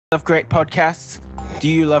love great podcasts? Do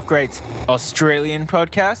you love great Australian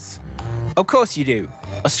podcasts? Of course you do.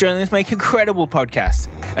 Australians make incredible podcasts.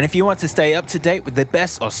 And if you want to stay up to date with the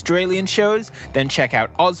best Australian shows, then check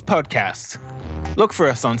out Oz Podcasts. Look for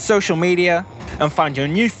us on social media and find your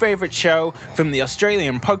new favourite show from the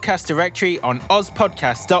Australian podcast directory on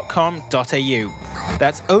ozpodcast.com.au.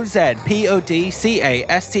 That's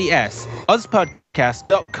OZPODCASTS,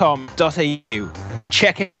 ozpodcast.com.au.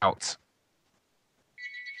 Check it out.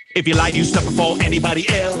 If you like new stuff before anybody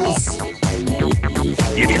else,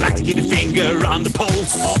 if you like to keep your finger on the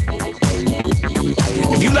pulse,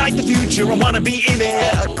 if you like the future and want to be in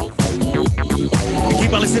it,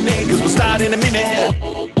 keep on listening because we'll start in a minute.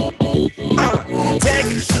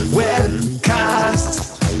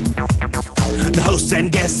 Techwebcast, the hosts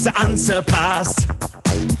and guests are unsurpassed.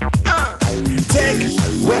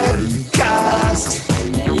 Techwebcast,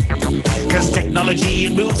 because technology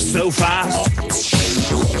it moves so fast.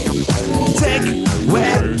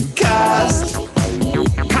 Techwebcast,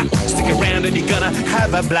 stick around and you're gonna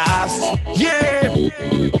have a blast. Yeah!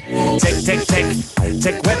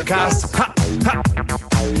 Techwebcast,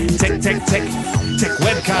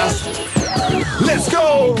 Techwebcast. Let's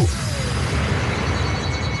go!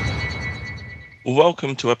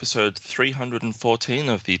 Welcome to episode 314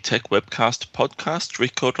 of the Techwebcast podcast,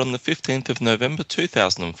 recorded on the 15th of November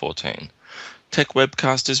 2014.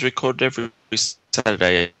 Techwebcast is recorded every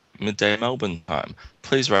Saturday at midday Melbourne time.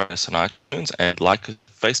 Please rate us on iTunes and like us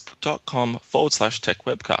at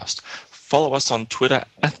facebook.com/Techwebcast. Follow us on Twitter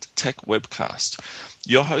at Techwebcast.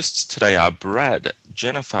 Your hosts today are Brad,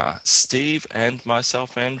 Jennifer, Steve, and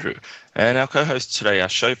myself, Andrew. And our co-hosts today are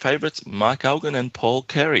show favourites Mike Elgin and Paul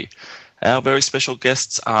Carey. Our very special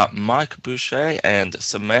guests are Mark Boucher and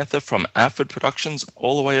Samantha from Alfred Productions,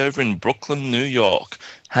 all the way over in Brooklyn, New York.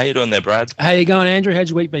 How you doing there, Brad? How you going, Andrew?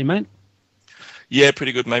 How's your week been, mate? Yeah,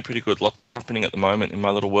 pretty good, mate. Pretty good. Lot happening at the moment in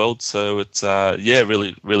my little world. So it's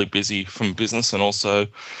really, really busy from business, and also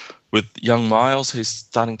with young Miles, who's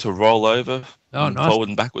starting to roll over forward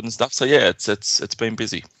and backward and stuff. So yeah, it's been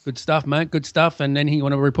busy. Good stuff, mate. Good stuff. And anything you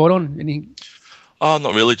want to report on? Anything? Oh,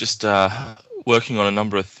 not really. Just working on a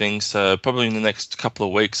number of things. So probably in the next couple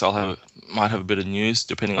of weeks, might have a bit of news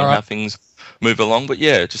depending on how things move along. But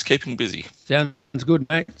yeah, just keeping busy. Sounds good,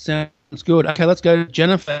 mate. Sounds good. Okay, let's go to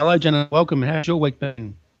Jennifer. Hello, Jennifer. Welcome. How's your week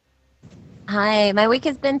been? Hi, my week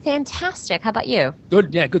has been fantastic. How about you?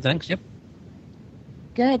 Good. Yeah, good. Thanks. Yep.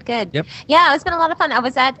 Good. Yep. Yeah, it's been a lot of fun. I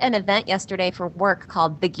was at an event yesterday for work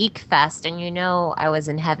called the Geek Fest, and I was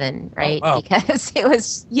in heaven, right? Oh, wow. Because it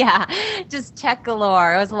was, just tech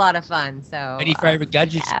galore. It was a lot of fun. So, any favorite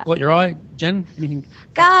gadgets caught your eye, Jen? Anything?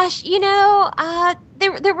 Gosh,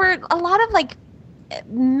 there were a lot of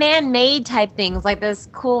man-made type things, like this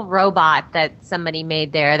cool robot that somebody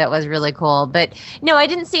made there that was really cool. But no, I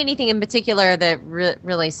didn't see anything in particular that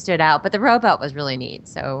really stood out. But the robot was really neat.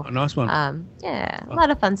 So nice one. A lot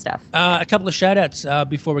of fun stuff. A couple of shout-outs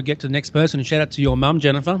before we get to the next person. Shout out to your mum,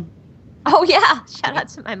 Jennifer. Oh yeah, shout out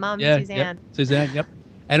to my mum, Suzanne. Yep. Suzanne, yep.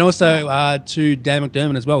 And also to Dan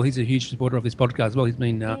McDermott as well. He's a huge supporter of this podcast as well. He's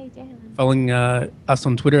been following us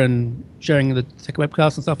on Twitter and sharing the Tech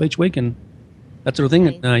Webcast and stuff each week and that sort of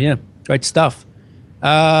thing. Nice. Great stuff.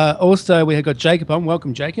 Also, we have got Jacob on.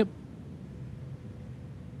 Welcome, Jacob.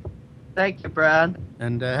 Thank you, Brad.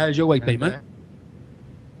 And how's your week been, mate?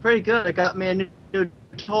 Pretty good. I got me a new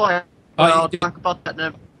toy. I'll talk about that in a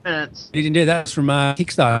few minutes. You didn't do that. That's from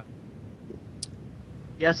Kickstarter.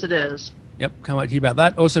 Yes, it is. Yep, can't wait to hear about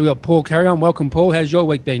that. Also, we've got Paul Carey on. Welcome, Paul. How's your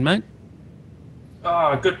week been, mate?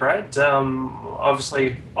 Good, Brad.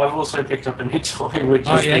 Obviously, I've also picked up a new toy, which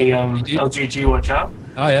is the LG G Watch Up.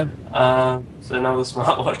 Oh, yeah. So another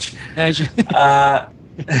smartwatch.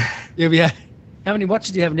 How many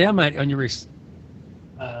watches do you have now, mate, on your wrist?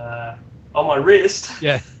 On my wrist?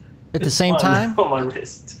 Yeah. At the same time? On my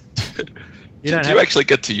wrist. Do you actually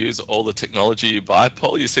get to use all the technology you buy,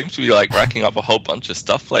 Paul? You seem to be racking up a whole bunch of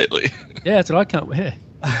stuff lately. Yeah, that's what I can't wear.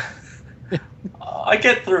 I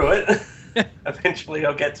get through it. Eventually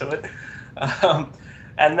I'll get to it.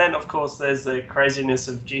 And then, of course, there's the craziness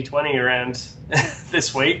of G20 around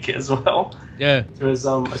this week as well. Yeah. It was,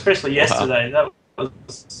 especially yesterday, that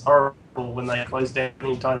was horrible when they closed down the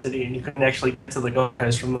entire city and you couldn't actually get to the Gold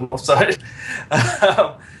Coast from the north side.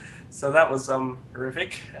 So that was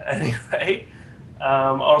horrific. Anyway,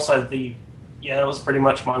 also that was pretty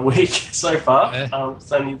much my week so far. Yeah.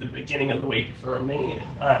 It's only the beginning of the week for me,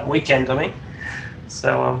 weekend, I mean.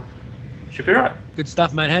 So, should be right. Good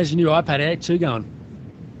stuff, mate. How's your new iPad Air 2 going?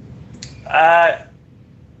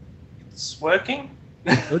 It's working.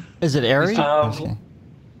 Good. Is it airy?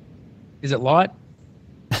 Is it light?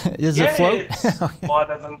 Does it float? It's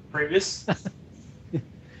wider than previous.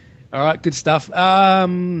 All right, good stuff.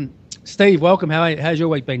 Steve, welcome. How's your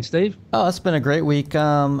week been, Steve? Oh, it's been a great week.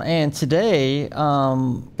 And today,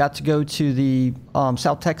 got to go to the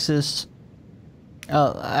South Texas.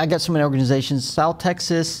 I got so many organizations. South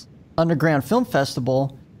Texas Underground Film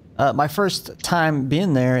Festival. My first time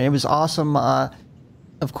being there. It was awesome.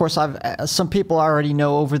 Of course, some people I already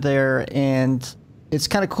know over there, and it's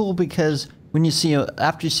kind of cool because when you see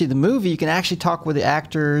after you see the movie, you can actually talk with the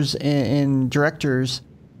actors and directors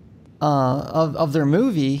of their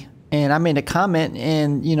movie. And I made a comment,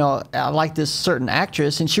 and I like this certain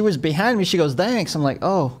actress, and she was behind me. She goes, "Thanks." I'm like,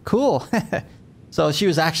 "Oh, cool." So she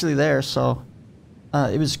was actually there. So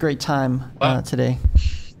it was a great time today.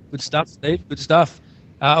 Good stuff, Steve. Good stuff.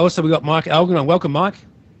 Also, we got Mike Elgin on. Welcome, Mike.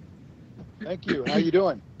 Thank you. How you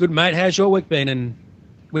doing? Good, mate. How's your week been, and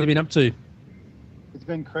what have you been up to? It's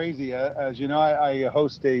been crazy. As you know, I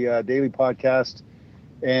host a daily podcast,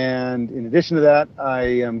 and in addition to that, I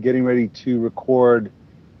am getting ready to record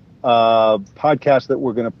podcast that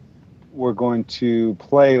we're going to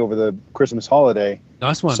play over the Christmas holiday.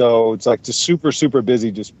 Nice one. So it's like just super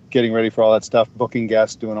busy, just getting ready for all that stuff, booking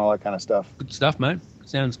guests, doing all that kind of stuff. Good stuff, mate.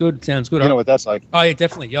 Sounds good. You know what that's like. Oh yeah,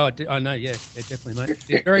 definitely. Yeah, I know. Yeah, definitely, mate.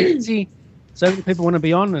 It's very easy. So many people want to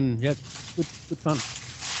be on, and yeah, good fun.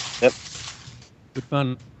 Yep. Good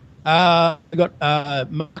fun. I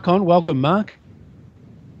got Mark on. Welcome, Mark.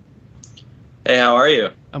 Hey, how are you?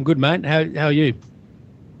 I'm good, mate. How are you?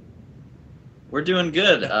 We're doing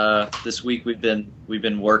good. This week we've been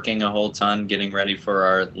working a whole ton, getting ready for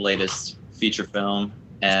our latest feature film,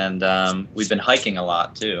 and we've been hiking a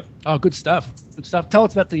lot too. Oh, good stuff. Good stuff. Tell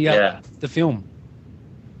us about the film.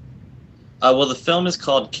 Well, the film is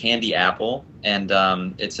called Candy Apple, and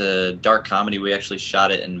it's a dark comedy. We actually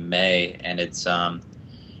shot it in May, and it's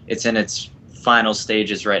in its final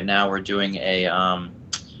stages right now. We're doing a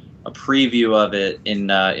preview of it in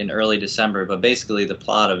early December. But basically, the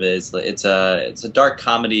plot of it is it's a dark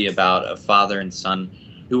comedy about a father and son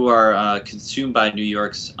who are consumed by New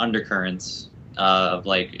York's undercurrents of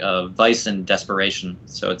vice and desperation.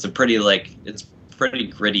 So it's pretty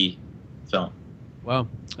gritty film. Wow.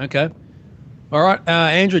 Okay. All right,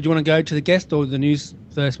 Andrew, do you want to go to the guest or the news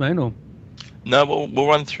first, mate? Or No, we'll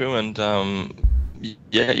run through and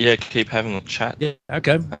keep having a chat. Yeah.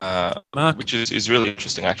 Okay. Mark, which is really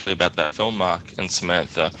interesting actually about that film, Mark and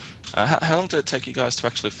Samantha. How long did it take you guys to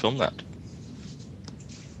actually film that?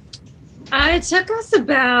 It took us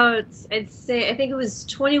about, I think it was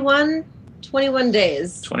 21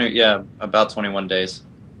 days. About 21 days.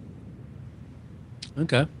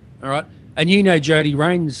 Okay. All right. And you know Jodie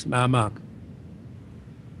Raines, Mark?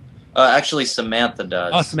 Actually, Samantha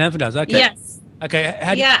does. Oh, Samantha does. Okay. Yes. Okay.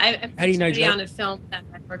 How do you know Jodie? On a film that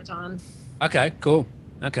I worked on. Okay. Cool.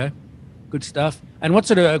 Okay. Good stuff. And what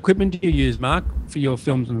sort of equipment do you use, Mark, for your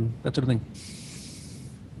films and that sort of thing?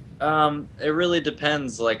 It really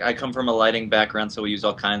depends. Like, I come from a lighting background, so we use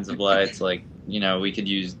all kinds of lights. Like, we could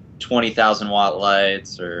use 20,000 watt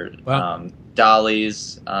lights or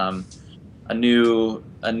dollies. A new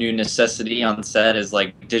necessity on set is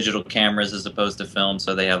like digital cameras as opposed to film.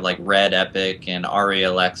 So they have like Red Epic and Arri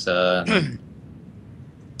Alexa, and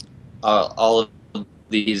all of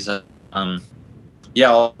these.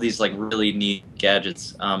 All these like really neat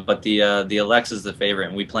gadgets. But the Alexa is the favorite,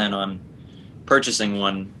 and we plan on purchasing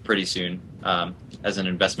one pretty soon as an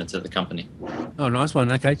investment to the company. Oh, nice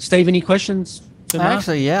one. Okay, Steve, any questions?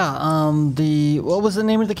 Actually, yeah. What was the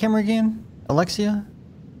name of the camera again? Alexia?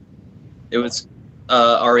 It was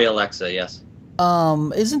Arri Alexa, yes.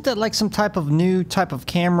 Isn't that like some type of new type of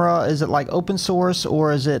camera? Is it like open source,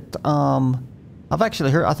 or is it? I've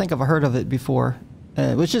actually heard. I think I've heard of it before,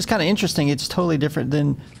 which is kind of interesting. It's totally different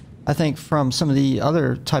than I think from some of the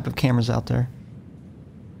other type of cameras out there.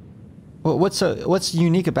 What's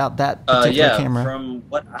unique about that particular camera? From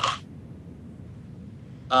what?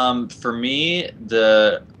 For me,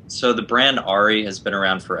 the brand Arri has been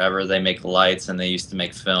around forever. They make lights, and they used to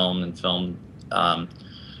make film and film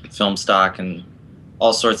stock and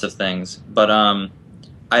all sorts of things. But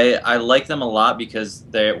I like them a lot because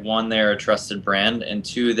they're a trusted brand, and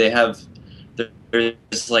two, there's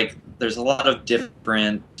a lot of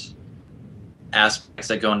different aspects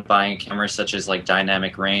that go into buying a camera, such as like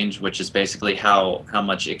dynamic range, which is basically how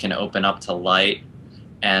much it can open up to light,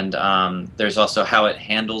 and there's also how it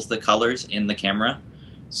handles the colors in the camera.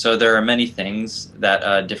 So there are many things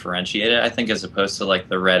that differentiate it, I think, as opposed to like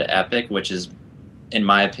the Red Epic, which is, in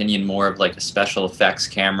my opinion, more of like a special effects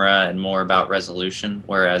camera and more about resolution,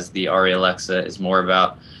 whereas the Arri Alexa is more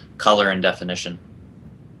about color and definition.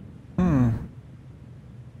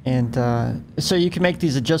 And so you can make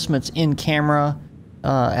these adjustments in camera.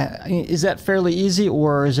 Is that fairly easy,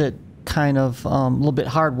 or is it kind of a little bit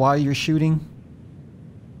hard while you're shooting?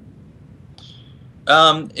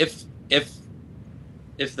 If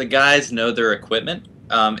the guys know their equipment,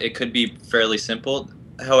 it could be fairly simple.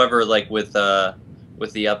 However, like with the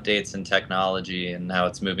updates and technology and how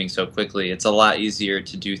it's moving so quickly, it's a lot easier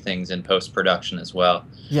to do things in post-production as well.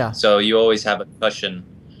 Yeah. So you always have a cushion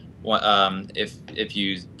if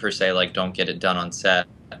you per se like don't get it done on set.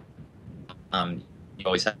 You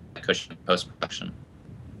always have a cushion in post-production.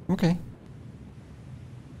 Okay.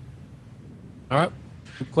 All right.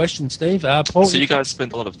 Good question, Steve. Paul. So you guys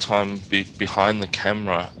spend a lot of time behind the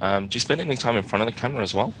camera. Do you spend any time in front of the camera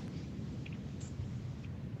as well?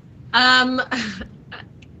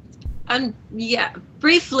 Yeah,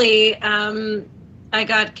 briefly. I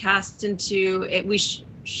got cast into it.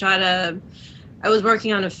 I was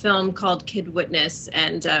working on a film called Kid Witness,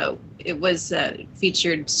 and it was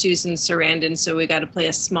featured Susan Sarandon, so we got to play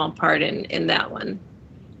a small part in that one.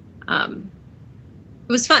 It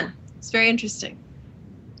was fun. It's very interesting.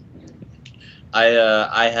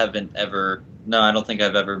 I haven't ever. No, I don't think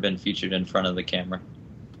I've ever been featured in front of the camera.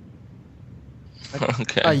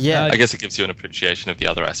 Okay. Yeah. I guess it gives you an appreciation of the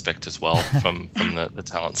other aspect as well from the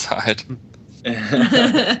talent side.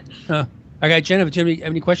 Okay, Jennifer, do you have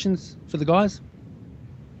any questions for the guys?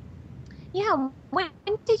 Yeah. When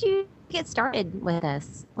did you get started with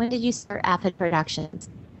this? When did you start Aphid Productions?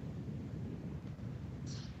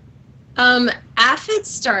 Aphid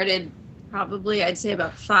started probably, I'd say,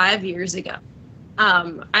 about 5 years ago.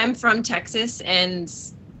 I'm from Texas, and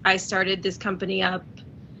I started this company up.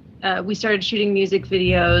 We started shooting music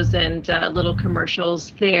videos and little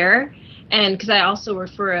commercials there. And because I also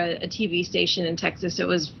work for a TV station in Texas, it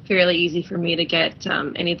was fairly easy for me to get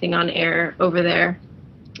anything on air over there.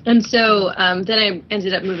 And so then I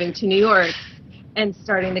ended up moving to New York and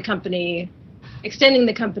starting the company, extending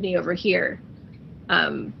the company over here.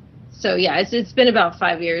 So yeah, it's been about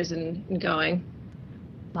 5 years and going.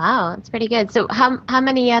 Wow, that's pretty good. So how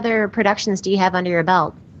many other productions do you have under your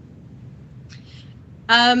belt?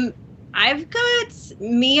 I've got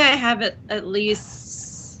I have at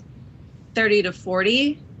least 30 to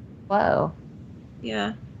 40. Whoa.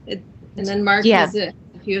 Yeah. And then Mark has a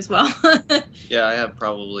few as well. Yeah, I have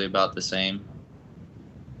probably about the same.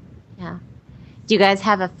 Yeah. Do you guys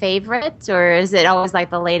have a favorite, or is it always like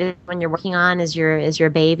the latest one you're working on is your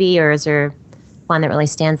baby, or is there one that really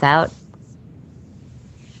stands out?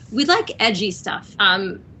 We like edgy stuff.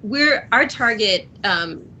 Our target,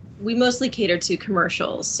 we mostly cater to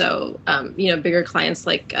commercials. So, bigger clients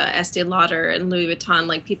like Estee Lauder and Louis Vuitton,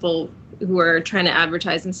 like people who are trying to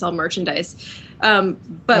advertise and sell merchandise. But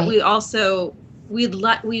right.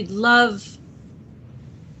 we'd love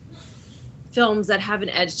films that have an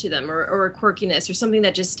edge to them or a quirkiness or something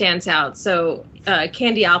that just stands out. So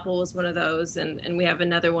Candy Apple was one of those, and we have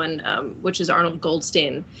another one, which is Arnold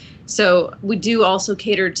Goldstein. So we do also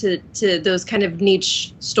cater to those kind of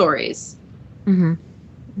niche stories. Mm-hmm.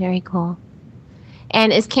 Very cool.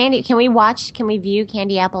 And can we view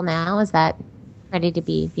Candy Apple now? Is that ready to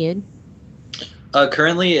be viewed?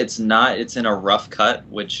 Currently it's not. It's in a rough cut,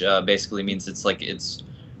 which basically means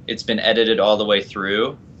it's been edited all the way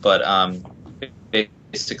through. But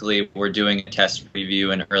basically we're doing a test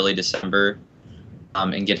review in early December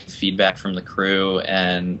and getting feedback from the crew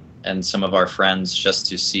and some of our friends just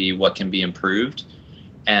to see what can be improved.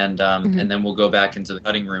 And and then we'll go back into the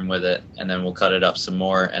cutting room with it, and then we'll cut it up some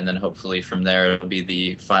more, and then hopefully from there it'll be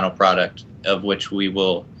the final product, of which we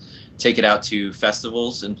will take it out to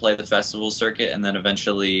festivals and play the festival circuit, and then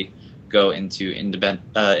eventually go into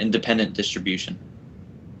independent distribution.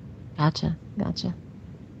 Gotcha.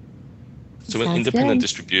 So Sounds independent good.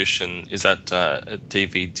 distribution, is that a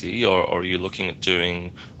DVD, or are you looking at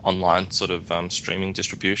doing online sort of streaming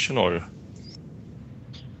distribution, or?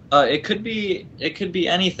 It could be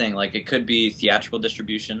anything. Like it could be theatrical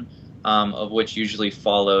distribution, of which usually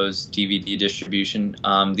follows DVD distribution.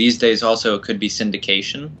 These days also it could be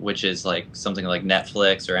syndication, which is like something like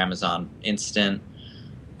Netflix or Amazon Instant,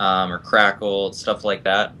 or Crackle, stuff like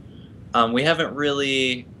that. We haven't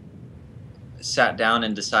really sat down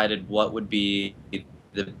and decided what would be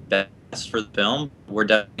the best for the film. We're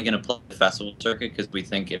definitely going to play the festival circuit because we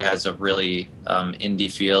think it has a really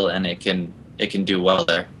indie feel, and it can do well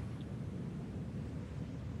there.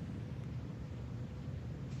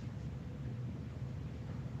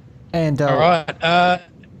 And all right,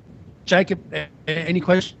 Jacob, any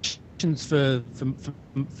questions for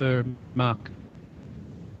Mark?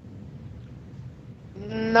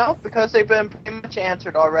 No, because they've been pretty much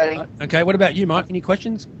answered already. Okay, what about you, Mike? Any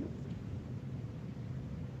questions?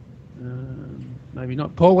 maybe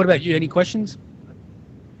not. Paul, what about you? Any questions?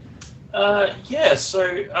 Yeah,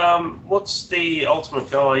 so what's the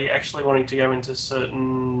ultimate goal? Are you actually wanting to go into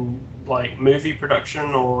certain, like, movie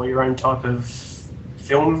production or your own type of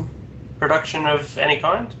film production of any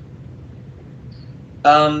kind?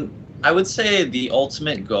 I would say the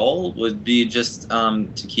ultimate goal would be just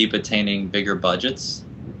to keep attaining bigger budgets.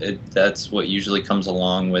 That's what usually comes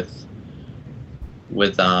along with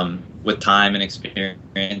time and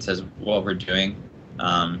experience as what we're doing.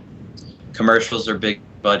 Commercials are big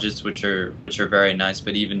budgets, which are very nice,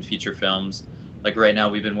 but even feature films, like right now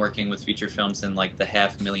we've been working with feature films in like the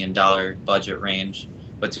 $500,000 budget range,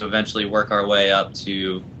 but to eventually work our way up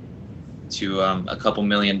to a couple $1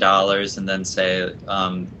 million, and then say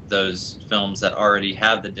those films that already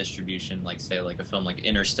have the distribution, like say like a film like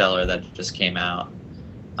Interstellar that just came out,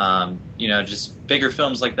 just bigger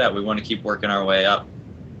films like that. We want to keep working our way up.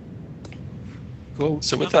 Cool.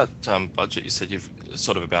 So with that budget, you said you've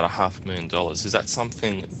sort of about $500,000. Is that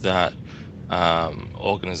something that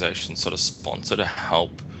organizations sort of sponsor to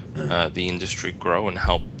help the industry grow and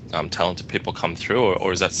help talented people come through,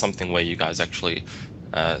 or is that something where you guys actually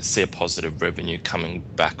see a positive revenue coming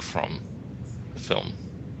back from the film?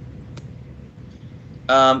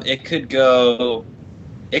 It could go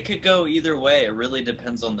either way. It really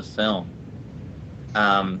depends on the film.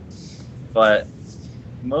 But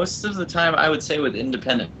most of the time, I would say with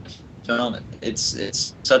independent film,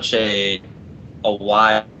 it's such a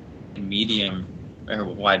wide medium,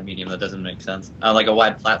 that doesn't make sense. Like a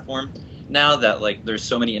wide platform now that like there's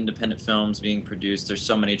so many independent films being produced, there's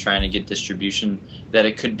so many trying to get distribution that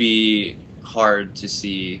it could be hard to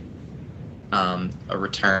see a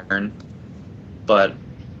return. But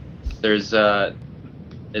there's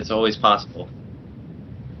it's always possible.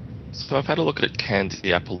 So I've had a look at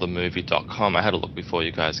CandyAppleTheMovie.com. I had a look before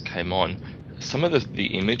you guys came on. Some of the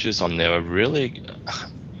images on there are really,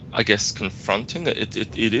 I guess, confronting. It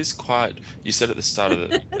is quite. You said at the start of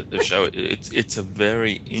the show, it's a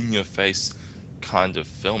very in-your-face kind of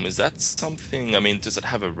film. Is that something? I mean, does it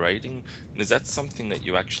have a rating? Is that something that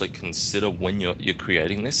you actually consider when you're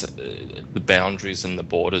creating this, the boundaries and the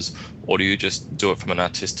borders, or do you just do it from an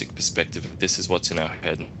artistic perspective? This is what's in our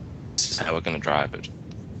head, and this is how we're going to drive it.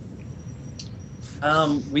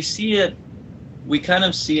 We kind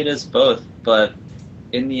of see it as both, but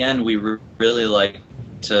in the end, we really like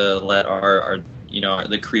to let our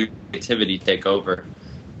the creativity take over.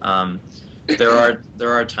 There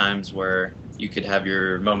are times where you could have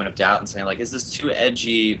your moment of doubt and saying like, is this too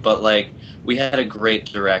edgy? But like, we had a great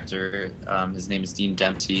director. His name is Dean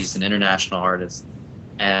Dempsey. He's an international artist,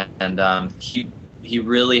 and he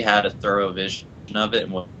really had a thorough vision of it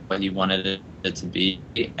and what he wanted it to be,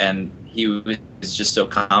 and he was just so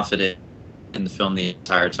confident in the film the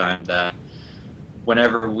entire time that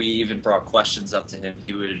whenever we even brought questions up to him,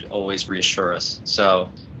 he would always reassure us.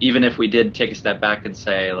 So even if we did take a step back and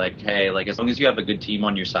say like, hey, like as long as you have a good team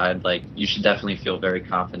on your side, like you should definitely feel very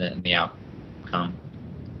confident in the outcome.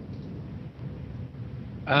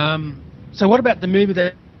 So what about the movie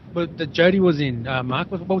that Jodie was in,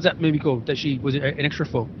 Mark? What was that movie called that she was an extra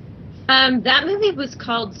for? That movie was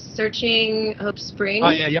called Searching Hope Springs. Oh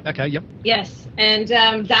yeah, yep, okay, yep. Yes, and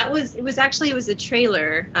it was a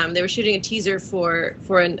trailer. They were shooting a teaser for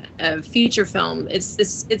a feature film.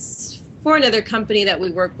 It's for another company that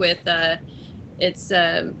we work with. It's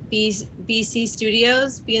BNC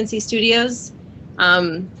Studios.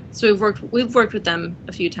 So we've worked with them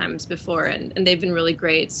a few times before, and they've been really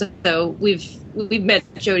great. So we've met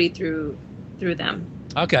Jodie through them.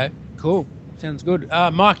 Okay, cool. Sounds good.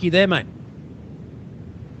 Mark, you there, mate?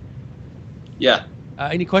 Yeah.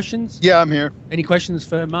 Any questions? Yeah, I'm here. Any questions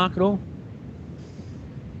for Mark at all?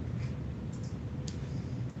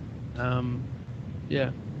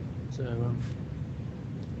 Yeah. So.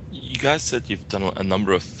 You guys said you've done a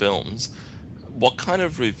number of films. What kind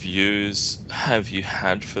of reviews have you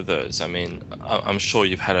had for those? I mean, I'm sure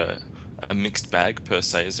you've had a mixed bag per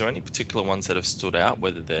se. Is there any particular ones that have stood out,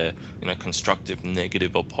 whether they're constructive,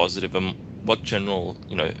 negative, or positive? And what general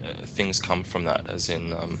things come from that? As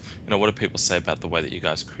in, what do people say about the way that you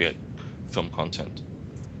guys create film content?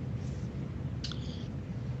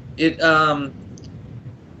 It's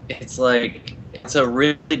a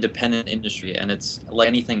really dependent industry, and it's like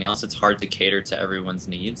anything else. It's hard to cater to everyone's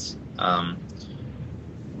needs.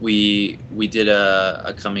 We did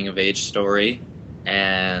a coming of age story,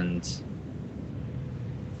 and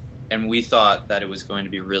we thought that it was going to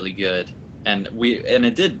be really good, and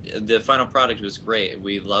it did. The final product was great.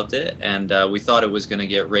 We loved it, and we thought it was going to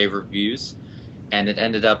get rave reviews, and it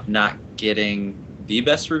ended up not getting the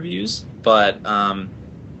best reviews, but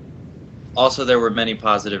also there were many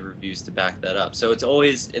positive reviews to back that up. So it's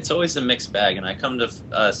always a mixed bag, and I come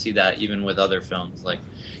to see that even with other films. Like,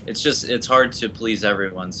 it's hard to please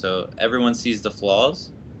everyone. So everyone sees the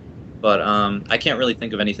flaws, but I can't really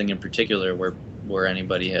think of anything in particular where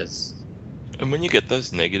anybody has. And when you get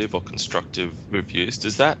those negative or constructive reviews, do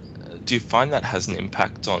you find that has an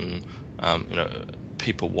impact on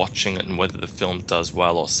people watching it and whether the film does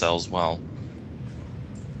well or sells well?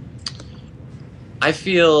 I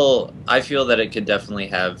feel that it could definitely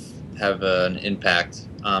have an impact,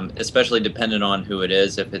 especially depending on who it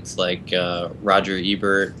is. If it's like Roger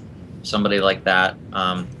Ebert, somebody like that.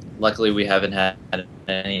 Luckily, we haven't had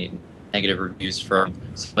any negative reviews from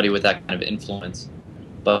somebody with that kind of influence.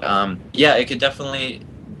 But yeah, it could definitely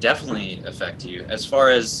affect you. As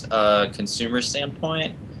far as consumer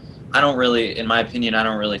standpoint, in my opinion, I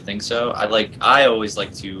don't really think so. I always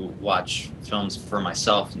like to watch films for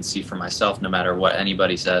myself and see for myself, no matter what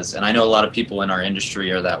anybody says. And I know a lot of people in our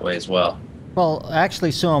industry are that way as well. Well,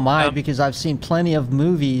 actually, so am I, because I've seen plenty of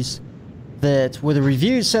movies that where the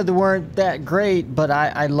reviews said they weren't that great, but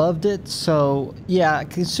I loved it. So yeah,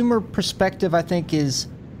 consumer perspective, I think, is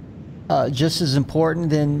just as important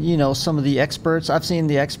than, some of the experts. I've seen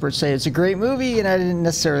the experts say it's a great movie and I didn't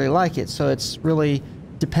necessarily like it. So it's really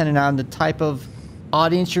dependent on the type of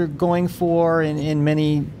audience you're going for and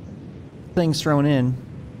many things thrown in.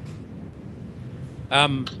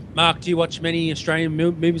 Mark, do you watch many Australian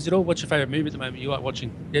movies at all? What's your favourite movie at the moment you like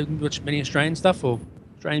watching? Do you watch many Australian stuff or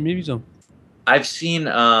Australian movies? Or? I've seen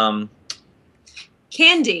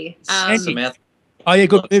Candy. Samantha. Oh yeah,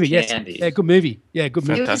 good movie. Yes, Candy. Yeah, good movie. Yeah, good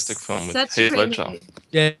movie. Fantastic film with Such Heath a great Ledger. movie.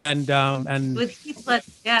 Yeah, and With Heath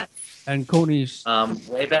Ledger, yeah. and Courtney's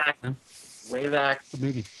way back good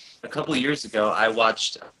movie. a couple years ago, I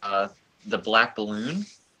watched The Black Balloon.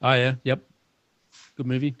 Oh yeah, yep, good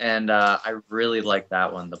movie. And I really like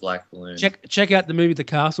that one, The Black Balloon. Check out the movie The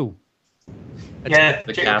Castle. Yeah,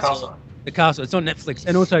 The check Castle. The Castle. It's on Netflix,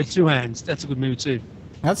 and also Two Hands. That's a good movie too.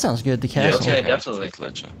 That sounds good. The Yeah, Castle. okay, definitely. Heath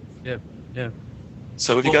Ledger. Yeah.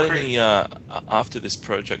 So have you got any, after this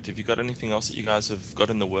project, have you got anything else that you guys have got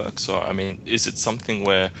in the works? Or, I mean, is it something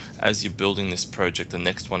where as you're building this project, the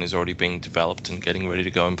next one is already being developed and getting ready to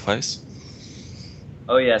go in place?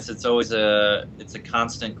 Oh yes, it's a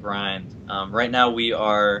constant grind. Right now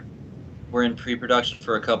we're in pre-production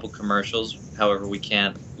for a couple commercials. However, we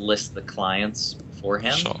can't list the clients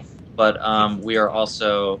beforehand. Sure. But we are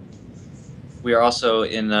also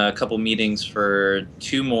in a couple meetings for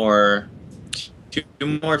two more feature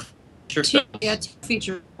films. Two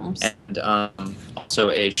feature films. And also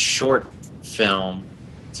a short film.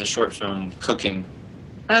 It's a short film cooking.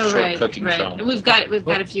 Oh short right, cooking right. film. And we've got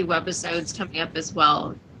a few webisodes coming up as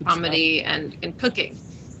well, comedy and cooking.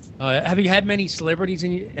 Have you had many celebrities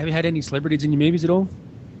Have you had any celebrities in your movies at all?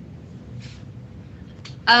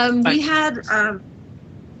 We had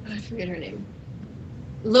I forget her name.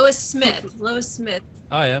 Lois Smith.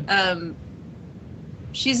 Oh yeah.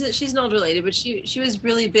 She's an older lady, but she was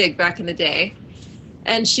really big back in the day,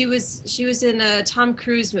 and she was in a Tom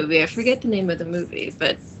Cruise movie. I forget the name of the movie,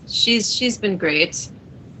 but she's been great.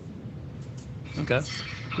 Okay.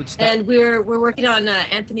 Good stuff. And we're working on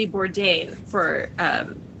Anthony Bourdain for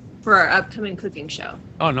our upcoming cooking show.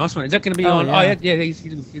 Oh, nice one. Is that going to be on? yeah. Oh yeah, he's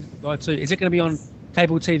right. So is it going to be on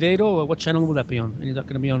cable TV at all, or what channel will that be on? And is that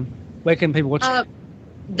going to be on? Where can people watch it?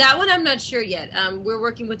 That one I'm not sure yet. We're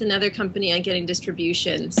working with another company on getting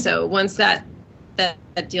distribution. So once that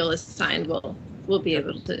deal is signed, we'll be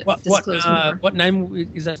able to disclose more. What name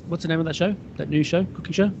is that? What's the name of that show? That new show,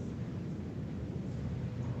 cooking show?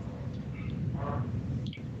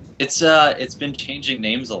 It's been changing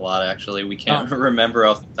names a lot actually. We can't remember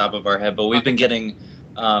off the top of our head, but we've been getting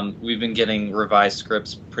revised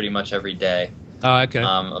scripts pretty much every day. Oh, okay.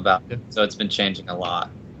 So it's been changing a lot.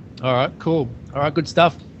 All right, cool. All right, good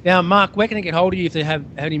stuff. Now, Mark, where can I get hold of you if they have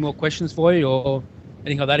any more questions for you or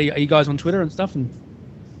anything like that? Are you guys on Twitter and stuff?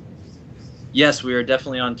 Yes, we are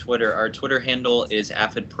definitely on Twitter. Our Twitter handle is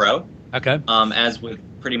AphidPro. Okay. As with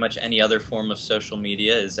pretty much any other form of social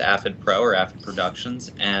media is AphidPro or Aphid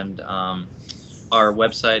Productions. And our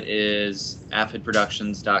website is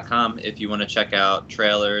aphidproductions.com if you want to check out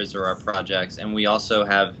trailers or our projects. And we also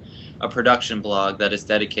have a production blog that is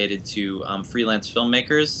dedicated to freelance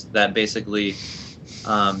filmmakers that basically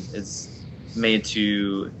is made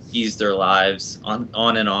to ease their lives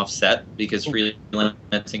on and off set, because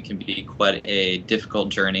freelancing can be quite a difficult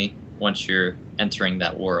journey once you're entering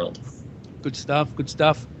that world. Good stuff. Do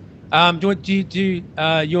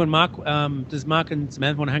you and Mark, does Mark and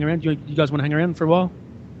Samantha want to hang around? Do you guys want to hang around for a while?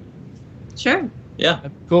 Sure. Yeah.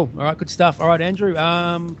 Cool. All right, good stuff. All right, Andrew.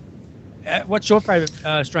 What's your favourite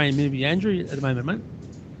Australian movie, Andrew, at the moment, mate?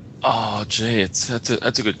 Oh, gee, that's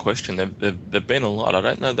a good question. There've been a lot. I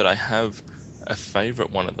don't know that I have a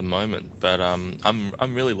favourite one at the moment, but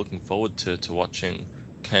I'm really looking forward to watching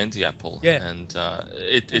Candy Apple. Yeah. And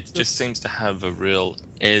it just seems to have a real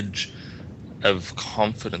edge of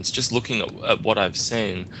confidence. Just looking at what I've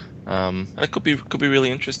seen, and it could be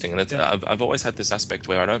really interesting. And I've always had this aspect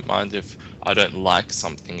where I don't mind if I don't like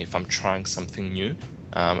something if I'm trying something new,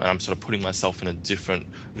 and I'm sort of putting myself in a different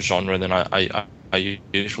genre than I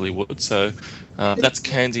usually would. So that's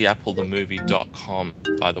candyapple.themovie.com,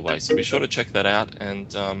 by the way. So be sure to check that out.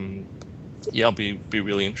 And I'll be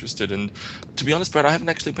really interested. And to be honest, Brad, I haven't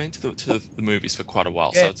actually been to the movies for quite a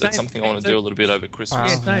while. So it's something I want to do a little bit over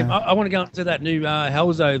Christmas. Yeah, same. I want to go into that new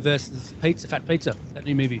Hellzo versus Fat Pizza, that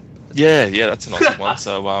new movie. Yeah, that's an awesome one.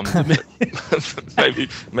 So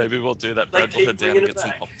maybe we'll do that, Brad. We'll head down and get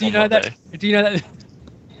some popcorn. Do you know that? Do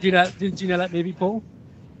you know that movie, Paul?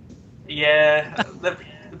 Yeah, they're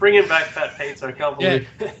bringing back Fat Pizza. I can't believe.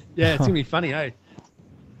 Yeah, it's gonna be funny, eh?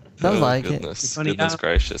 Sounds like goodness, it. Goodness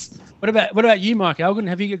gracious. What about you, Mark Elgin?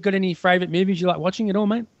 Have you got any favourite movies you like watching at all,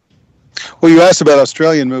 mate? Well, you asked about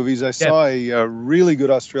Australian movies. I saw a really good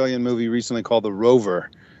Australian movie recently called The Rover.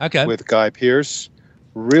 Okay. With Guy Pearce.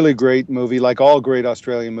 Really great movie. Like all great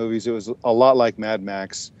Australian movies, it was a lot like Mad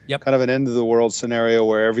Max. Yep. Kind of an end of the world scenario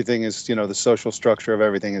where everything is, the social structure of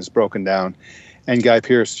everything is broken down. And Guy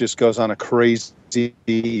Pearce just goes on a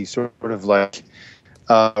crazy sort of like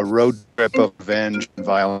road trip of revenge and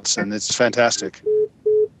violence, and it's fantastic.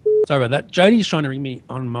 Sorry about that. Jodie's trying to ring me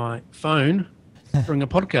on my phone during a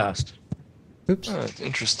podcast. Oops. Oh,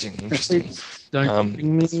 interesting. Don't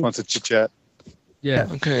ring me. Just wants to chit-chat. Yeah.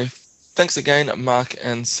 Okay. Thanks again, Mark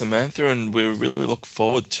and Samantha, and we really look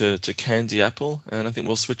forward to Candy Apple. And I think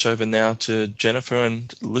we'll switch over now to Jennifer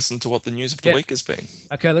and listen to what the news of the week has been.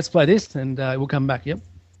 Okay, let's play this, and we'll come back. Yep.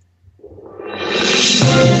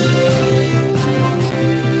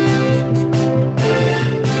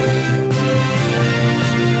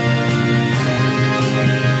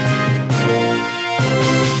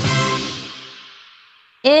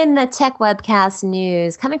 In the Techwebcast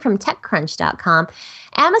news, coming from TechCrunch.com,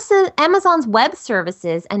 Amazon's Web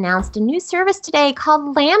Services announced a new service today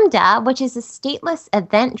called Lambda, which is a stateless,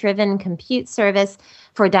 event-driven compute service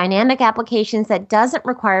for dynamic applications that doesn't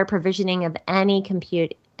require provisioning of any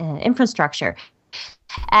compute infrastructure.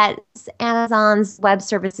 As Amazon's Web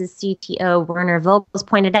Services CTO Werner Vogels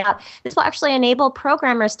pointed out, this will actually enable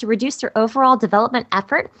programmers to reduce their overall development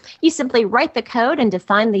effort. You simply write the code and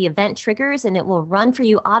define the event triggers, and it will run for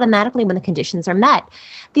you automatically when the conditions are met.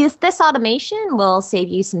 This automation will save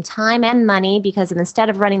you some time and money because instead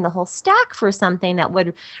of running the whole stack for something that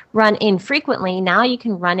would run infrequently, now you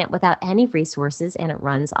can run it without any resources, and it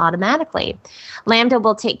runs automatically. Lambda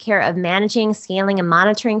will take care of managing, scaling, and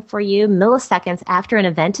monitoring for you milliseconds after an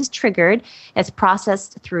event is triggered. It's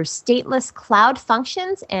processed through stateless cloud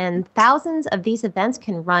functions, and thousands of these events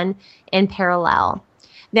can run in parallel.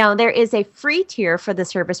 Now, there is a free tier for the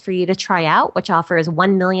service for you to try out, which offers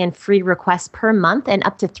 1 million free requests per month and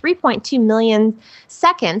up to 3.2 million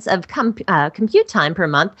seconds of compute time per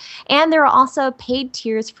month. And there are also paid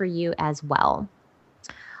tiers for you as well.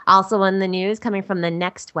 Also in the news, coming from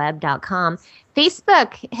thenextweb.com,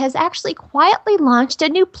 Facebook has actually quietly launched a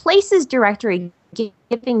new Places directory,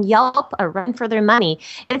 giving Yelp a run for their money.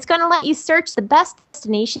 It's going to let you search the best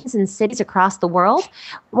destinations and cities across the world.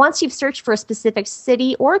 Once you've searched for a specific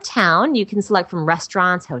city or town, you can select from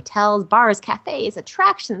restaurants, hotels, bars, cafes,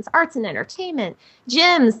 attractions, arts and entertainment,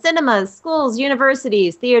 gyms, cinemas, schools,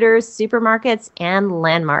 universities, theaters, supermarkets, and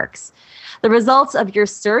landmarks. The results of your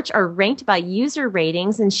search are ranked by user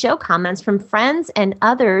ratings and show comments from friends and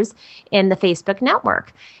others in the Facebook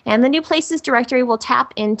network. And the new Places directory will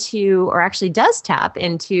tap into, or actually does tap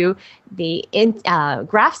into, the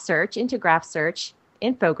graph search, infograph search,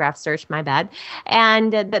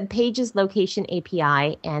 and the Pages Location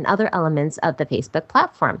API and other elements of the Facebook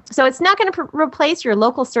platform. So it's not going to replace your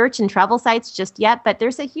local search and travel sites just yet, but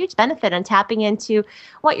there's a huge benefit in tapping into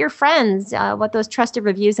what your friends, what those trusted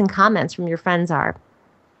reviews and comments from your friends are.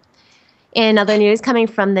 In other news, coming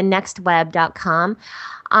from thenextweb.com,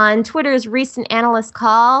 on Twitter's recent analyst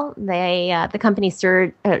call, the company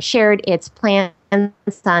shared its plans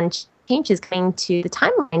on changes coming to the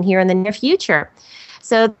timeline here in the near future.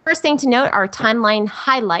 So the first thing to note are timeline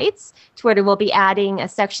highlights. Twitter will be adding a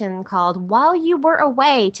section called While You Were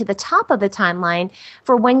Away to the top of the timeline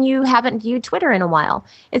for when you haven't viewed Twitter in a while.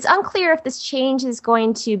 It's unclear if this change is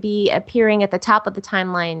going to be appearing at the top of the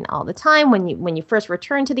timeline all the time when you first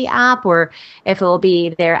return to the app, or if it will be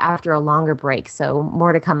there after a longer break. So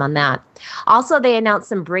more to come on that. Also, they announced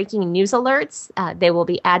some breaking news alerts. They will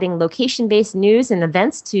be adding location-based news and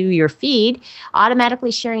events to your feed,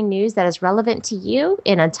 automatically sharing news that is relevant to you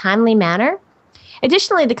in a timely manner.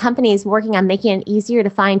 Additionally, the company is working on making it easier to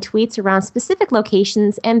find tweets around specific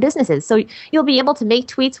locations and businesses. So you'll be able to make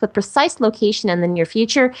tweets with precise location in the near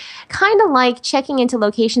future, kind of like checking into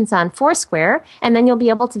locations on Foursquare, and then you'll be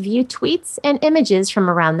able to view tweets and images from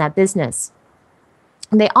around that business.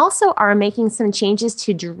 They also are making some changes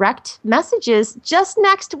to direct messages just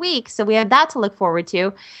next week, so we have that to look forward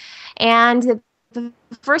to. And the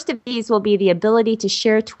first of these will be the ability to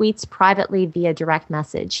share tweets privately via direct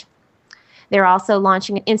message. They're also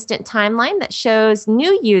launching an instant timeline that shows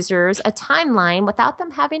new users a timeline without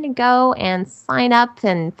them having to go and sign up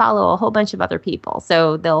and follow a whole bunch of other people.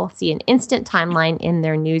 So they'll see an instant timeline in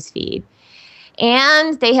their newsfeed.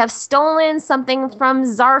 And they have stolen something from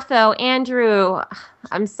Zarfo. Andrew,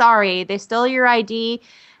 I'm sorry. They stole your idea.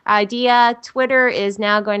 Twitter is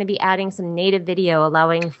now going to be adding some native video,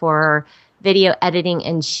 allowing for video editing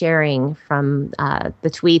and sharing from the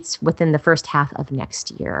tweets within the first half of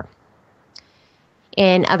next year.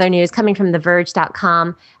 In other news, coming from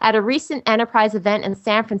TheVerge.com, at a recent enterprise event in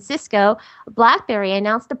San Francisco, BlackBerry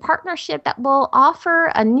announced a partnership that will offer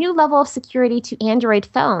a new level of security to Android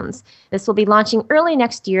phones. This will be launching early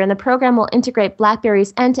next year, and the program will integrate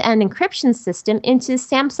BlackBerry's end-to-end encryption system into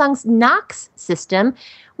Samsung's Knox system,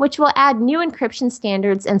 which will add new encryption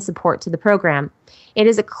standards and support to the program. It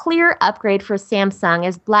is a clear upgrade for Samsung,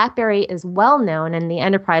 as BlackBerry is well known in the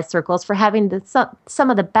enterprise circles for having some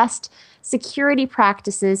of the best security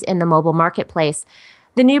practices in the mobile marketplace.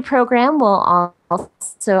 The new program will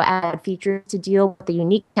also add features to deal with the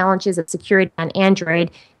unique challenges of security on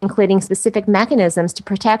Android, including specific mechanisms to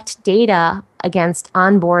protect data against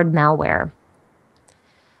onboard malware.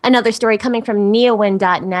 Another story coming from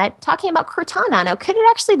neowin.net talking about Cortana. Now, could it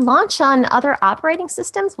actually launch on other operating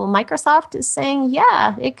systems? Well, Microsoft is saying,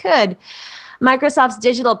 yeah, it could. Microsoft's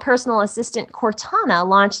digital personal assistant Cortana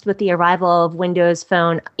launched with the arrival of Windows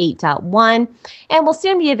Phone 8.1 and will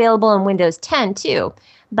soon be available in Windows 10 too.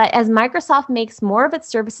 But as Microsoft makes more of its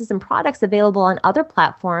services and products available on other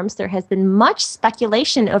platforms, there has been much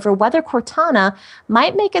speculation over whether Cortana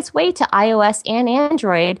might make its way to iOS and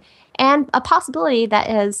Android, and a possibility that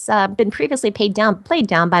has been previously played down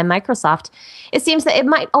by Microsoft. It seems that it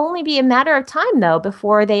might only be a matter of time, though,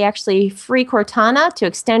 before they actually free Cortana to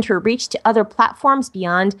extend her reach to other platforms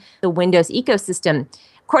beyond the Windows ecosystem.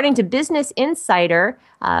 According to Business Insider,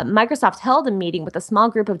 Microsoft held a meeting with a small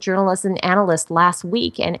group of journalists and analysts last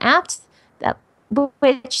week, and at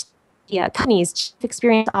which the company's Chief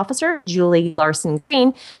Experience Officer, Julie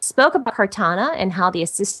Larson-Green, spoke about Cortana and how the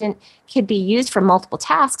assistant could be used for multiple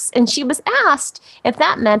tasks. And she was asked if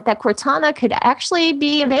that meant that Cortana could actually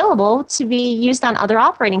be available to be used on other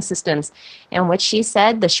operating systems, in which she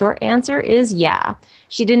said the short answer is yeah.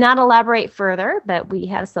 She did not elaborate further, but we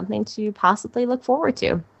have something to possibly look forward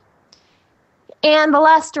to. And the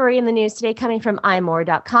last story in the news today coming from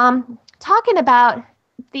imore.com, talking about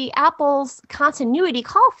the Apple's continuity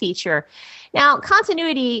call feature. Now,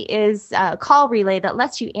 continuity is a call relay that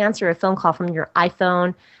lets you answer a phone call from your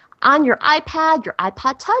iPhone, on your iPad, your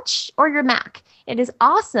iPod Touch, or your Mac. It is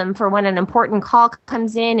awesome for when an important call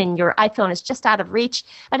comes in and your iPhone is just out of reach,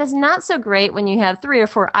 but it's not so great when you have 3 or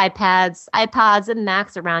 4 iPads, iPods, and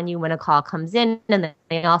Macs around you when a call comes in and then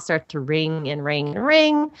they all start to ring and ring and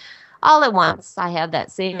ring. All at once. I have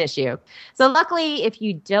that same issue. So luckily, if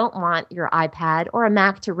you don't want your iPad or a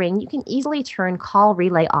Mac to ring, you can easily turn call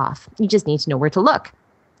relay off. You just need to know where to look.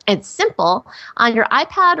 It's simple. On your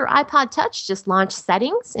iPad or iPod Touch, just launch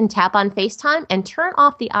Settings and tap on FaceTime and turn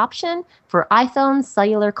off the option for iPhone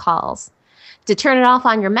cellular calls. To turn it off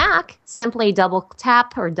on your Mac, simply double click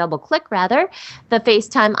the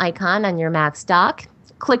FaceTime icon on your Mac's dock.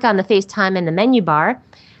 Click on the FaceTime in the menu bar.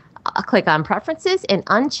 Click on Preferences and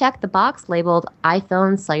uncheck the box labeled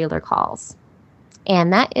iPhone cellular calls.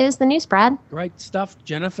 And that is the news, Brad. Great stuff,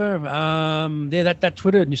 Jennifer. That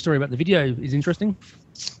Twitter news story about the video is interesting.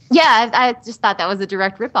 Yeah, I just thought that was a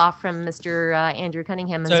direct ripoff from Mr. Andrew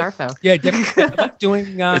Cunningham and Zarfo. Yeah,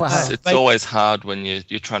 definitely. It's always hard when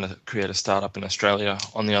you're trying to create a startup in Australia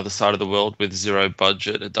on the other side of the world with zero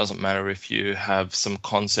budget. It doesn't matter if you have some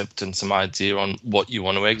concept and some idea on what you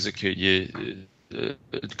want to execute.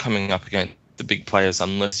 Coming up against the big players,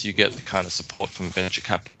 unless you get the kind of support from venture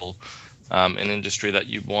capital in industry that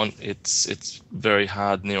you want, it's very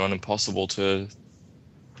hard, near on impossible to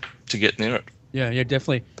get near it. Yeah,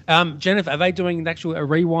 definitely. Jennifer, are they doing a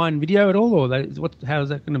rewind video at all, or how is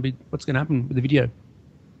that going to be? What's going to happen with the video?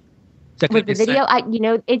 With the video,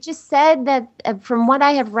 it just said that from what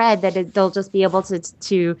I have read, that they'll just be able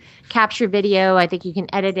to capture video. I think you can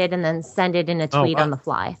edit it and then send it in a tweet on the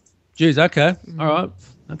fly. Geez, okay. All right.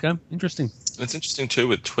 Okay, interesting. It's interesting too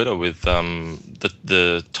with Twitter, with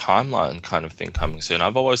the timeline kind of thing coming soon.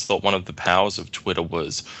 I've always thought one of the powers of Twitter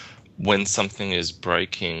was when something is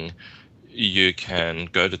breaking, you can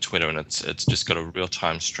go to Twitter and it's just got a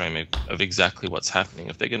real-time stream of exactly what's happening.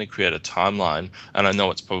 If they're going to create a timeline, and I know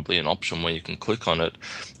it's probably an option where you can click on it,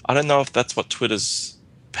 I don't know if that's what Twitter's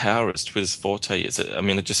power is, Twitter's forte is. I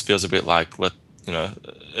mean, it just feels a bit like,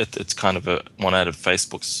 it's kind of one out of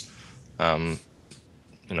Facebook's,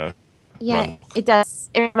 Yeah, it does.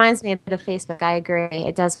 It reminds me a bit of Facebook. I agree.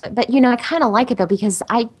 It does. But I kind of like it, though, because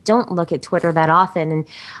I don't look at Twitter that often. And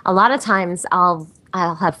a lot of times I'll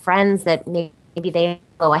have friends that maybe they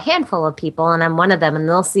follow a handful of people, and I'm one of them, and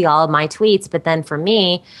they'll see all of my tweets. But then for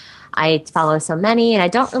me, I follow so many, and I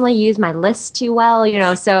don't really use my list too well,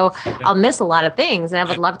 so I'll miss a lot of things. And I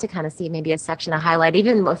would love to kind of see maybe a section of highlight,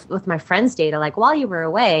 even with my friends' data, like while you were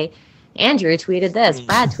away, Andrew tweeted this,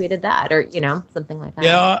 Brad tweeted that, or, something like that.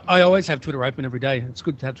 Yeah, I always have Twitter open every day. It's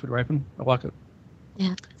good to have Twitter open. I like it.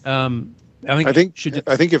 Yeah. I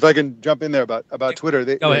think if I can jump in there about Twitter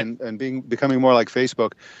and becoming more like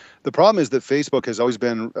Facebook, the problem is that Facebook has always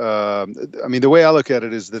been, the way I look at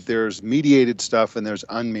it is that there's mediated stuff and there's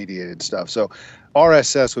unmediated stuff. So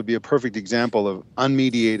RSS would be a perfect example of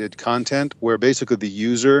unmediated content, where basically the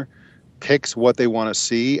user picks what they want to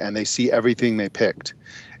see and they see everything they picked.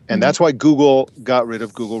 And that's why Google got rid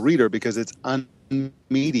of Google Reader, because it's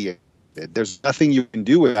unmediated. There's nothing you can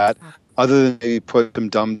do with that other than maybe put some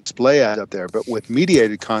dumb display ads up there. But with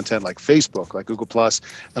mediated content like Facebook, like Google Plus,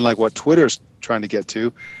 and like what Twitter's trying to get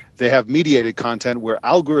to, they have mediated content where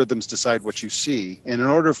algorithms decide what you see. And in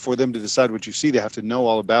order for them to decide what you see, they have to know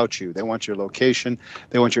all about you. They want your location,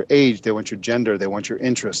 they want your age, they want your gender, they want your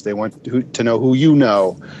interests, they want to know who you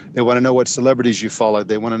know, they want to know what celebrities you follow,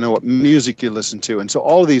 they want to know what music you listen to. And so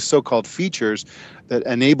all of these so-called features that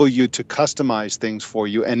enable you to customize things for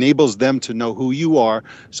you enables them to know who you are,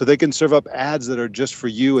 so they can serve up ads that are just for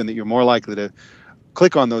you, and that you're more likely to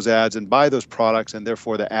click on those ads and buy those products, and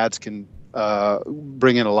therefore the ads can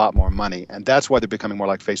bring in a lot more money. And that's why they're becoming more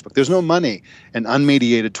like Facebook. There's no money in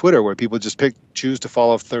unmediated Twitter, where people just choose to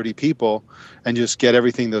follow 30 people and just get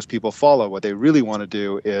everything those people follow. What they really want to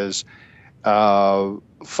do is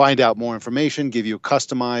find out more information, give you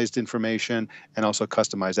customized information, and also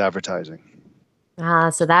customized advertising.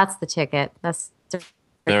 So that's the ticket. That's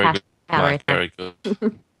very good, Mike, right there. very good.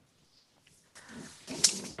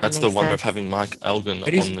 That's the wonder of having Mike Elgin on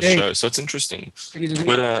the show. So it's interesting.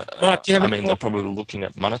 Twitter, they're probably looking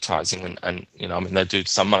at monetizing, and they do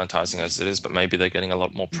some monetizing as it is, but maybe they're getting a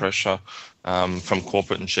lot more pressure from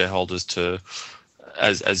corporate and shareholders to,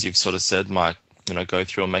 as you've sort of said, Mike, go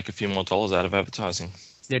through and make a few more dollars out of advertising.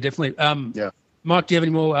 Yeah, definitely. Mike, do you have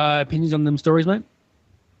any more opinions on them stories, mate?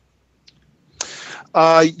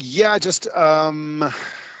 So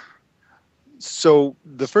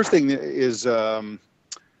the first thing is,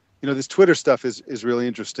 this Twitter stuff is really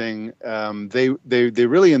interesting. They're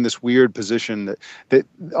really in this weird position that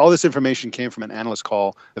all this information came from an analyst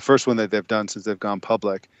call, the first one that they've done since they've gone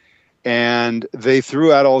public, and they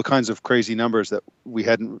threw out all kinds of crazy numbers that we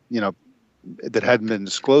hadn't, that hadn't been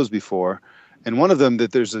disclosed before. And one of them,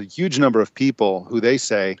 that there's a huge number of people who they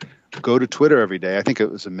say go to Twitter every day. I think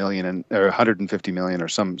it was 1 million or 150 million or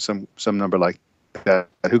some number like that,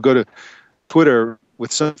 who go to Twitter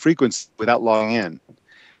with some frequency without logging in.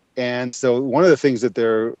 And so one of the things that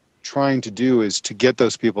they're trying to do is to get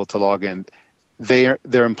those people to log in. They're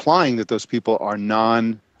implying that those people are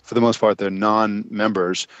for the most part, they're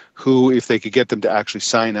non-members, who, if they could get them to actually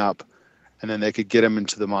sign up, and then they could get them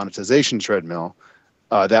into the monetization treadmill,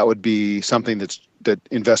 that would be something that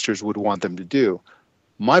investors would want them to do.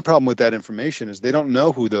 My problem with that information is they don't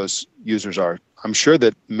know who those users are. I'm sure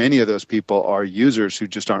that many of those people are users who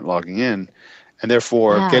just aren't logging in, and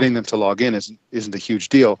therefore getting them to log in isn't a huge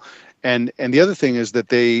deal. And the other thing is that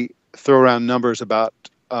they throw around numbers about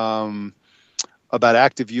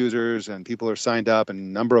active users and people who are signed up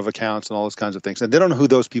and number of accounts and all those kinds of things. And they don't know who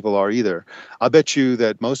those people are either. I'll bet you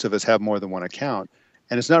that most of us have more than one account,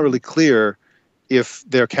 and it's not really clear if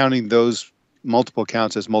they're counting those multiple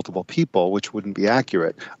accounts as multiple people, which wouldn't be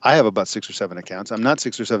accurate. I have about 6 or 7 accounts. I'm not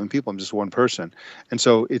 6 or 7 people. I'm just one person. And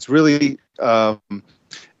so it's really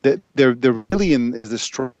they're really in this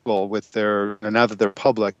struggle with now that they're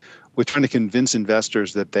public, with trying to convince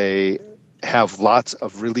investors that they have lots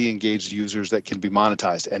of really engaged users that can be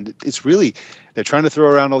monetized. And it's really, they're trying to throw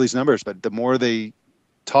around all these numbers, but the more they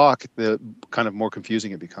talk, the kind of more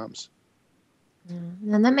confusing it becomes.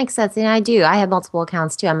 And that makes sense. And I do. I have multiple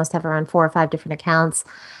accounts too. I must have around 4 or 5 different accounts,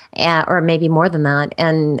 or maybe more than that.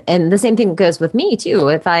 And the same thing goes with me too.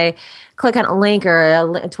 If I click on a link or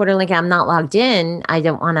a Twitter link and I'm not logged in, I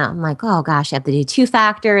don't want to. I'm like, oh gosh, I have to do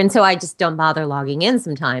 2-factor, and so I just don't bother logging in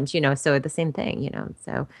sometimes. So the same thing.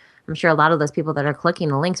 So I'm sure a lot of those people that are clicking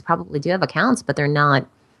the links probably do have accounts, but they're not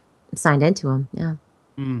signed into them. Yeah.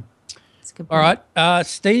 That's a good point. All right,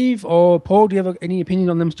 Steve or Paul, do you have any opinion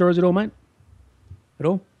on them stories at all, mate? At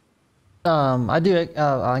all? I do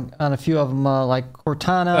on a few of them, like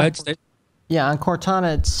Cortana. Go ahead, Steve. Yeah, on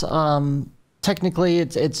Cortana, it's technically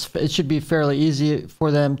it should be fairly easy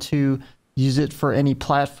for them to use it for any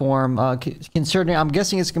platform. Concerning, I'm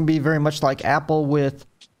guessing it's going to be very much like Apple with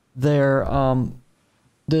their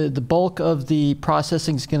the bulk of the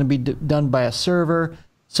processing is going to be done by a server,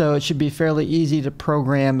 so it should be fairly easy to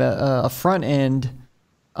program a front end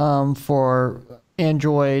for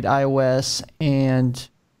Android, iOS, and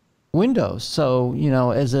Windows. So,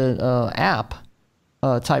 as a app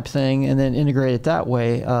type thing, and then integrate it that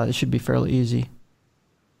way, it should be fairly easy.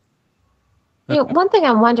 One thing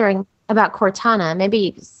I'm wondering about Cortana,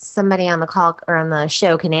 maybe somebody on the call or on the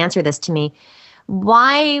show can answer this to me.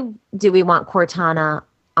 Why do we want Cortana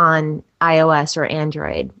on iOS or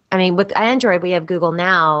Android? I mean, with Android, we have Google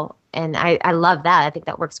Now, and I love that. I think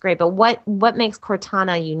that works great. But what makes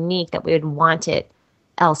Cortana unique that we would want it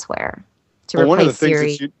elsewhere to replace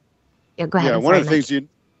Siri? Go ahead. Yeah, one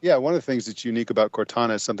of the things that's unique about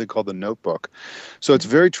Cortana is something called the notebook. So it's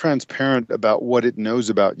very transparent about what it knows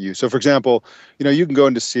about you. So, for example, you can go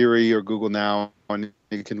into Siri or Google Now and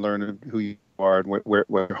you can learn who you are and where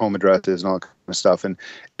your home address is and all that kind of stuff. And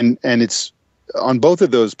it's on both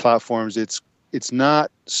of those platforms. It's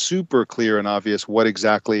not super clear and obvious what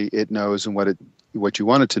exactly it knows and what you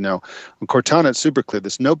want it to know. On Cortana, it's super clear.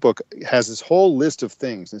 This notebook has this whole list of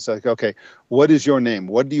things. It's like, okay, what is your name?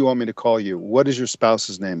 What do you want me to call you? What is your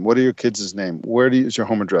spouse's name? What are your kids' name? Where is your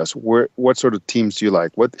home address? What sort of teams do you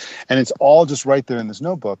like? And it's all just right there in this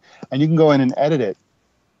notebook. And you can go in and edit it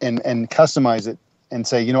and customize it and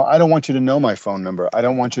say, I don't want you to know my phone number. I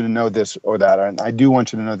don't want you to know this or that. And I do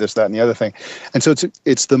want you to know this, that, and the other thing. And so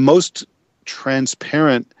it's the most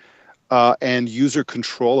transparent and user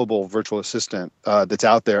controllable virtual assistant that's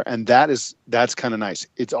out there, and that's kind of nice.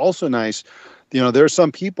 It's also nice, there are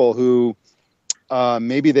some people who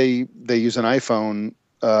maybe they use an iPhone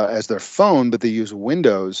as their phone, but they use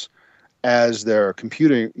Windows as their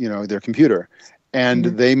computer, and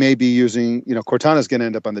they may be using, Cortana is going to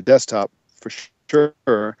end up on the desktop for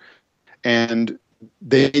sure, and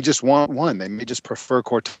they just want one. They may just prefer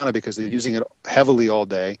Cortana because they're using it heavily all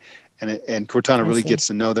day. And Cortana really gets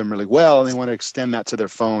to know them really well, and they want to extend that to their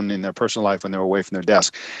phone in their personal life when they're away from their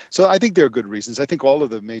desk. So I think there are good reasons. I think all of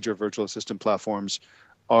the major virtual assistant platforms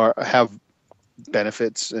have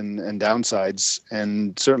benefits and downsides,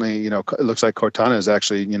 and certainly, it looks like Cortana is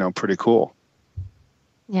actually, pretty cool.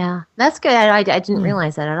 Yeah, that's good. I didn't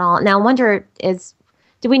realize that at all. Now, I wonder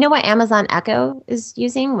do we know what Amazon Echo is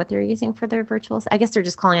using? What they're using for their virtual? I guess they're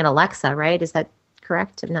just calling it Alexa, right? Is that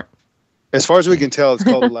correct? I'm not. As far as we can tell, it's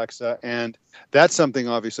called Alexa, and that's something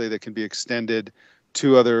obviously that can be extended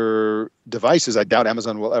to other devices. I doubt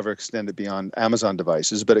Amazon will ever extend it beyond Amazon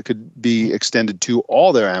devices, but it could be extended to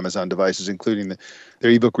all their Amazon devices, including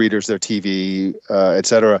their ebook readers, their TV, et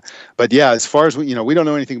cetera. But yeah, as far as we don't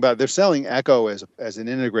know anything about it. They're selling Echo as an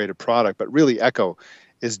integrated product, but really Echo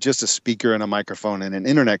is just a speaker and a microphone and an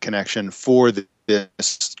internet connection for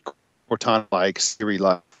this Cortana-like,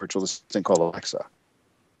 Siri-like virtual assistant called Alexa.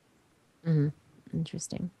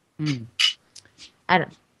 Interesting. I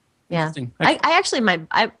don't. Yeah, I actually might.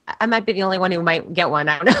 I might be the only one who might get one.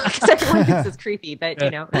 I don't know because everyone thinks it's creepy, but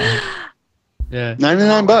Yeah,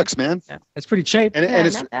 $99, man. Yeah. It's pretty cheap. And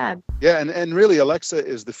it's not bad. Yeah, and really Alexa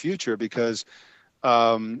is the future because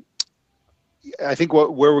I think where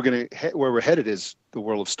we're headed is the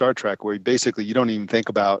world of Star Trek, where basically you don't even think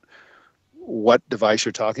about what device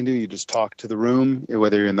you're talking to. You just talk to the room,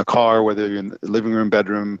 whether you're in the car, whether you're in the living room,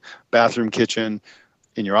 bedroom, bathroom, kitchen,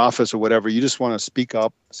 in your office or whatever. You just want to speak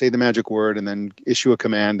up, say the magic word, and then issue a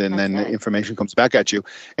command, and then the information comes back at you.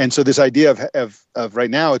 And so this idea of right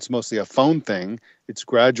now, it's mostly a phone thing. It's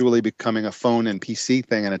gradually becoming a phone and PC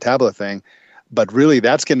thing and a tablet thing. But really,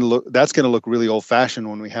 that's going to look really old fashioned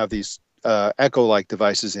when we have these Echo-like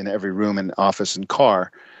devices in every room and office and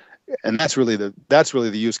car. And that's really the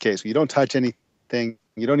use case. You don't touch anything thing.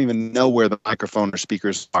 You don't even know where the microphone or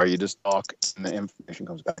speakers are. You just talk, and the information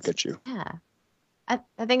comes back at you. Yeah.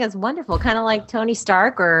 I think it's wonderful. Kind of like Tony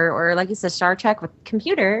Stark or like you said, Star Trek with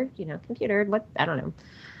computer, what, I don't know.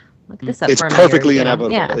 Look this up It's for me perfectly here,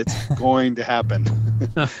 inevitable. Yeah. It's going to happen.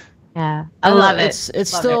 Yeah. I love it.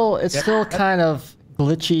 It's still kind of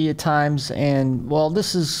glitchy at times, and well,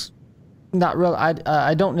 this is not real.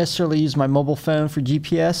 I don't necessarily use my mobile phone for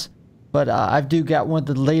GPS, but I do got one of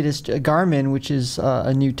the latest Garmin, which is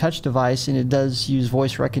a new touch device, and it does use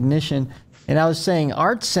voice recognition. And I was saying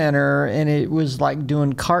Art Center, and it was like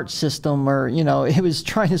doing cart system, or it was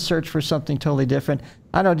trying to search for something totally different.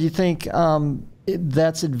 I don't know. Do you think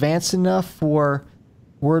that's advanced enough for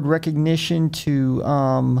word recognition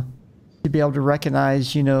to be able to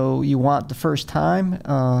recognize, you want the first time?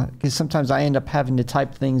 Because sometimes I end up having to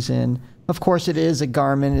type things in. Of course, it is a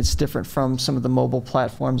Garmin. It's different from some of the mobile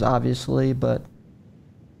platforms, obviously, but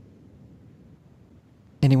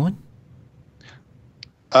anyone?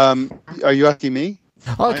 Are you asking me?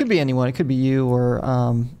 Oh, it could be anyone. It could be you, or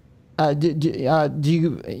do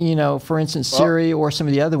you, for instance, Siri or some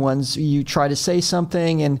of the other ones, you try to say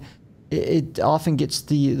something and it often gets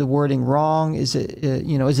the wording wrong. Is it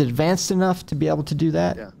is it advanced enough to be able to do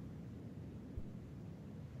that? Yeah.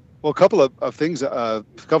 Well, a couple of things, a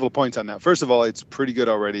couple of points on that. First of all, it's pretty good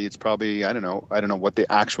already. It's probably, I don't know what the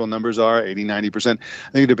actual numbers are, 80, 90%.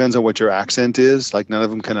 I think it depends on what your accent is. Like, none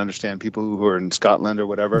of them can understand people who are in Scotland or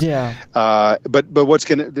whatever. Yeah. But what's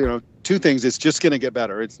going to, two things, it's just going to get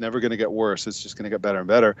better. It's never going to get worse. It's just going to get better and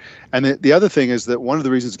better. And the other thing is that one of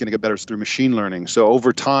the reasons it's going to get better is through machine learning. So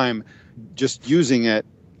over time, just using it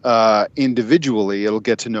individually, it'll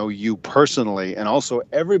get to know you personally, and also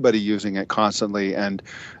everybody using it constantly, and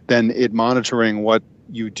then it monitoring what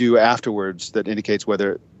you do afterwards that indicates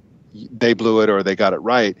whether they blew it or they got it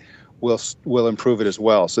right will improve it as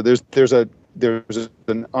well. So there's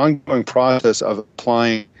an ongoing process of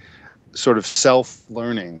applying sort of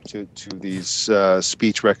self-learning to these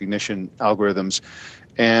speech recognition algorithms.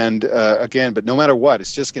 And again, but no matter what,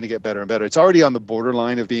 it's just going to get better and better. It's already on the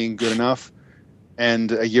borderline of being good enough.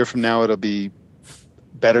 And a year from now, it'll be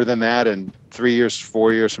better than that. And 3 years,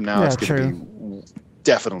 4 years from now, it's going to be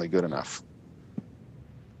definitely good enough.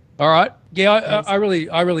 All right. Yeah, I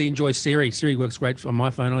really enjoy Siri. Siri works great on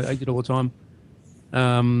my phone. I use it all the time.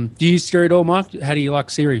 Do you use Siri at all, Mark? How do you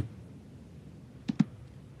like Siri?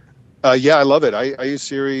 Yeah, I love it. I use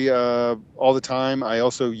Siri all the time. I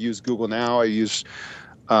also use Google Now. I use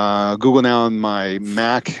Google Now on my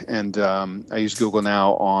Mac, and I use Google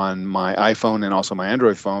Now on my iPhone and also my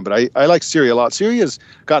Android phone. But I like Siri a lot. Siri has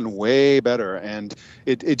gotten way better, and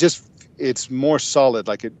it's more solid.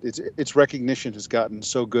 Like its recognition has gotten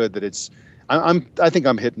so good that I think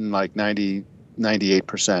I'm hitting like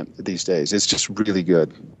 98% these days. It's just really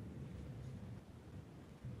good.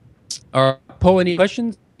 All right, Paul, any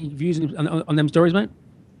questions, views on them stories, mate?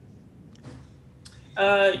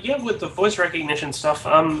 Yeah, with the voice recognition stuff,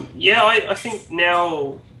 I think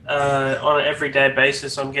now on an everyday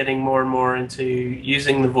basis, I'm getting more and more into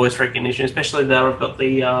using the voice recognition, especially that I've got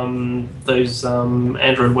the those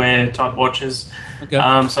Android Wear type watches. Okay.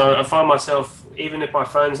 So I find myself, even if my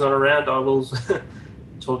phone's not around, I will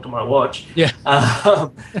talk to my watch. Yeah.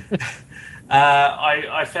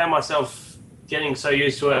 I found myself getting so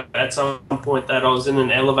used to it at some point that I was in an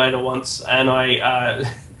elevator once, and I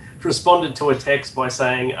responded to a text by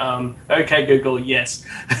saying, "Okay, Google, yes,"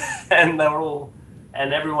 and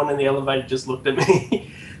everyone in the elevator just looked at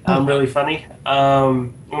me. Really funny.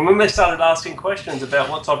 And when they started asking questions about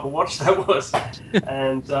what type of watch that was,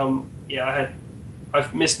 and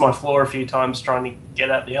I've missed my floor a few times trying to get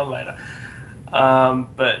out the elevator.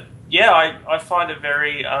 But yeah, I find it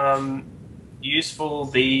very useful,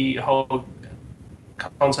 the whole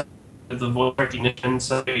concept of the voice recognition.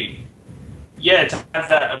 So yeah, to have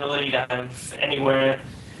that ability to have anywhere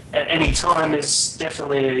at any time is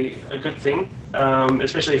definitely a good thing,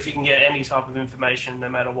 especially if you can get any type of information, no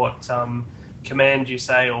matter what command you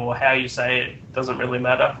say or how you say it, doesn't really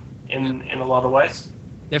matter in a lot of ways.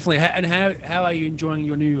 Definitely. And how are you enjoying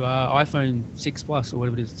your new iPhone 6 Plus or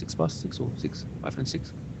whatever it is, 6 Plus, 6 or 6, iPhone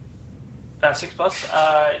 6? 6 Plus.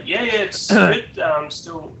 Yeah, it's good.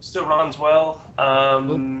 Still runs well.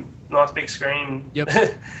 Cool. Nice big screen. Yep.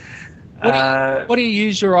 What do you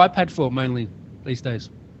use your iPad for mainly these days?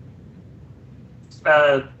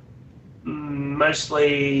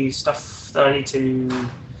 Mostly stuff that I need to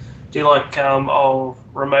do, like I'll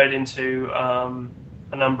remote into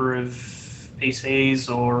a number of PCs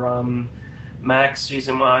or Macs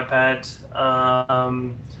using my iPad.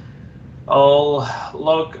 I'll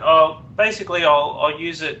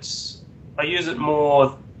use it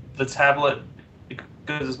more, the tablet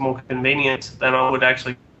because it's more convenient than I would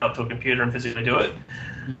actually go up to a computer and physically do it.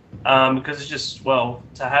 Because it's just, well,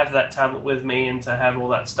 to have that tablet with me and to have all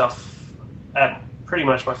that stuff at pretty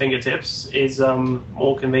much my fingertips is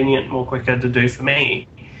more convenient, more quicker to do for me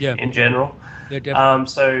in general. Yeah, definitely.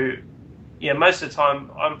 So, yeah, most of the time,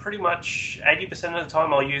 I'm pretty much 80% of the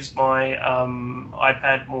time I'll use my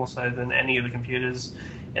iPad more so than any of the computers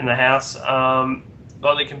in the house.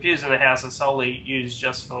 Well, the computers in the house are solely used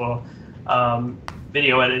just for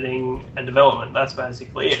video editing and development. That's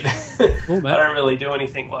basically it. Cool, I don't really do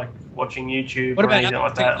anything like watching YouTube or anything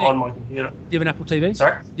like that on my computer. Do you have an Apple TV?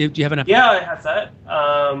 Sorry? Do you have an Apple? Yeah, I have that.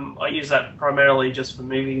 I use that primarily just for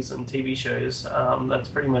movies and TV shows. That's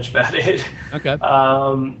pretty much about it. Okay.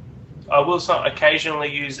 I will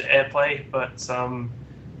occasionally use AirPlay, but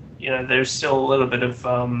there's still a little bit of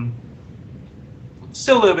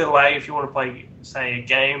lag if you want to play, say, a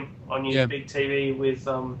game on your big TV with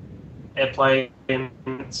AirPlay, and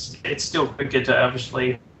it's still quicker to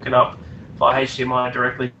obviously hook it up via HDMI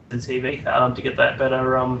directly to the TV to get that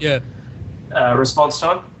better response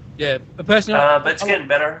time. Yeah, but personally, but it's getting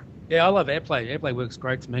better. Yeah, I love AirPlay. AirPlay works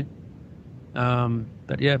great for me.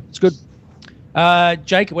 But yeah, it's good.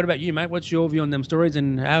 Jake, what about you, mate? What's your view on them stories,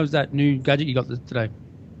 and how's that new gadget you got today?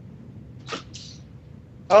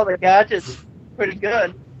 Oh, the gadget's pretty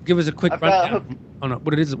good. Give us a quick rundown on it.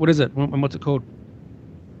 What is it, and what's it called?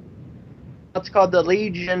 It's called the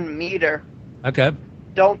Legion meter. Okay.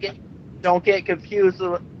 Don't get confused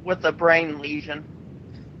with the brain lesion.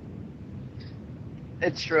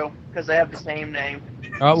 It's true because they have the same name.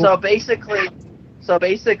 So basically,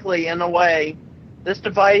 in a way, this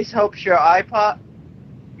device helps your iPod,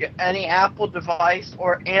 any Apple device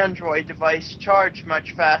or Android device charge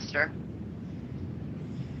much faster.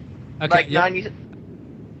 Okay. Like 90.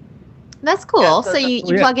 That's cool. So you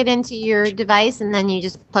plug it into your device, and then you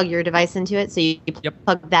just plug your device into it. So you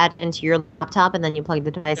plug that into your laptop, and then you plug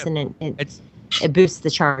the device in, and it boosts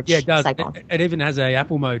the charge Yeah, it does. cycle. It even has a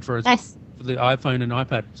Apple mode for the iPhone and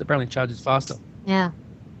iPad. So apparently it charges faster. Yeah.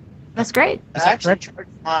 That's great. I actually charged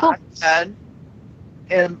my iPad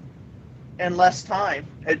in less time.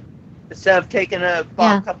 Instead of taking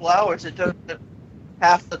about a couple hours, it took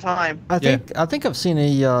half the time. I think I've seen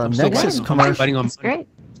a Nexus commercial. That's great.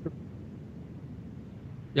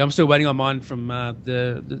 Yeah, I'm still waiting on mine from where'd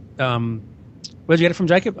you get it from,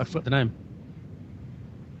 Jacob? I forgot the name.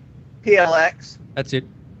 PLX. That's it.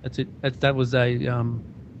 That was a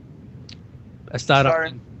startup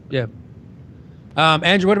thing. Yeah.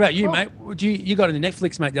 Andrew, what about you, mate? You got into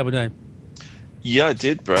Netflix, mate, the other day? Yeah, I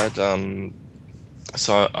did, Brad.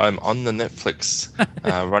 So I'm on the Netflix,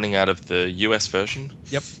 running out of the US version.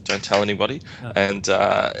 Yep. Don't tell anybody. No. And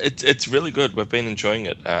it's really good. We've been enjoying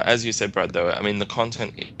it. As you said, Brad, though, I mean, the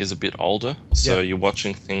content is a bit older. So you're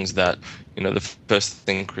watching things that, the first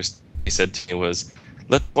thing Chris said to me was,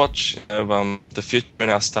 let's watch The Future in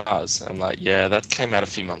Our Stars. I'm like, yeah, that came out a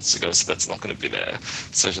few months ago, so that's not going to be there.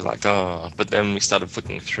 So she's like, oh. But then we started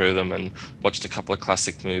flicking through them and watched a couple of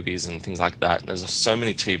classic movies and things like that. And there's so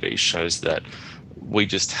many TV shows that we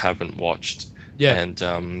just haven't watched. Yeah. And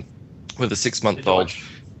with a 6-month-old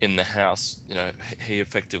in the house, he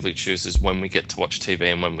effectively chooses when we get to watch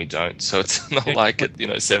TV and when we don't. So it's not like at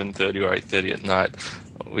 7:30 or 8:30 at night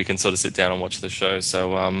we can sort of sit down and watch the show.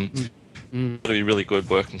 So it'll be really good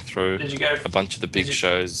working through a bunch of the big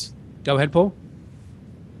shows. Go ahead, Paul.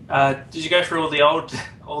 Did you go through all the old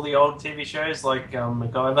TV shows like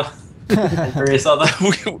MacGyver? And various other.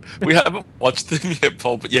 we haven't watched them yet,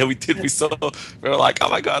 Paul, but yeah, we did. We were like, oh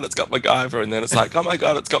my god, it's got MacGyver, and then it's like, oh my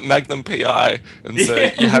god, it's got Magnum PI, and so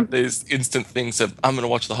you have these instant things of, I'm going to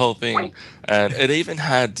watch the whole thing. And it even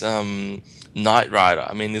had Knight Rider.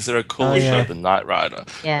 I mean, is there a cooler show than Knight Rider?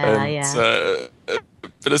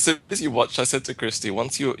 But as soon as you watch, I said to Christy,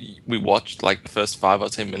 once we watched like the first 5 or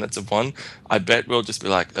 10 minutes of one, I bet we'll just be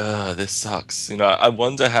like, ugh, this sucks. I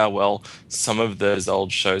wonder how well some of those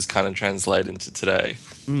old shows kind of translate into today.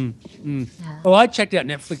 Well, I checked out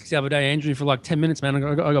Netflix the other day, Andrew, for like 10 minutes, man.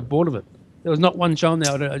 I got bored of it. There was not one show on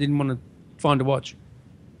there I didn't want to find to watch.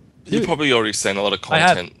 You've probably already seen a lot of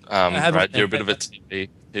content, I have, right? You're a bit of a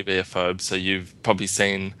TV-phobe, so you've probably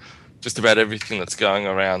seen just about everything that's going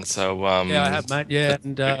around. So I have, mate. Yeah,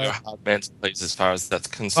 and you're a hard man to please as far as that's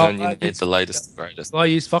concerned. You need the latest and greatest. Well, I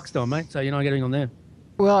use Foxtel, mate, so you're not getting on there.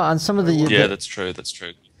 Well, on some of that's true.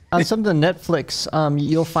 On some of the Netflix,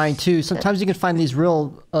 you'll find too. Sometimes you can find these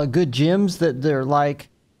real good gems that they're like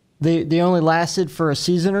they only lasted for a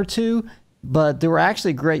season or two, but they were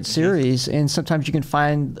actually great series. And sometimes you can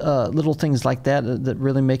find little things like that that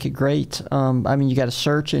really make it great. I mean, you got to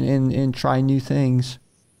search and try new things.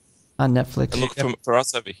 on Netflix. And look, for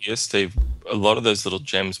us over here, Steve, a lot of those little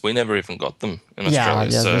gems, we never even got them in Australia.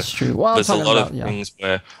 Yeah, so that's true. Well, there's a lot of things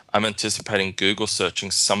where I'm anticipating Google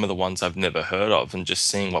searching some of the ones I've never heard of and just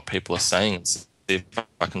seeing what people are saying and see if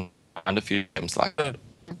I can find a few gems like that.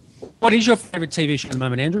 What is your favourite TV show at the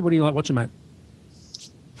moment, Andrew? What do you like watching, mate?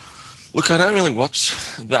 Look, I don't really watch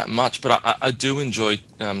that much, but I do enjoy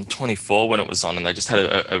 24 when it was on, and they just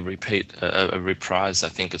had a reprise, I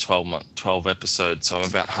think, a 12 episode, so I'm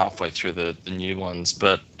about halfway through the new ones.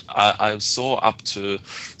 But I saw up to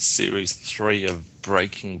series 3 of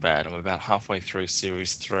Breaking Bad. I'm about halfway through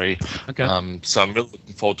series 3. Okay. So I'm really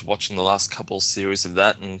looking forward to watching the last couple of series of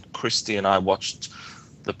that, and Christy and I watched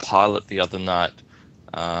the pilot the other night.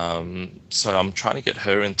 So I'm trying to get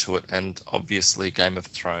her into it, and obviously Game of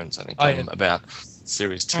Thrones. I think I'm about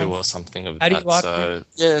series 2 or something of that. How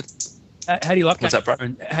do you like What's that, bro?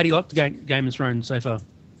 How do you like the Game of Thrones so far?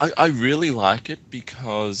 I really like it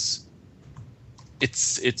because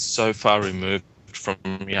it's so far removed from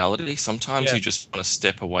reality. Sometimes you just want to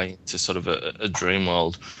step away to sort of a dream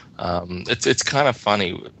world. It's kind of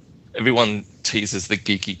funny. Everyone teases the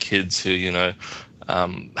geeky kids who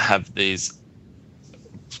have these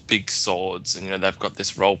big swords, and they've got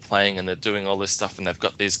this role playing and they're doing all this stuff, and they've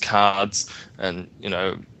got these cards, and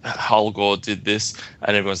Holgor did this,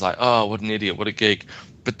 and everyone's like, oh, what an idiot, what a geek.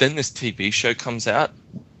 But then this TV show comes out,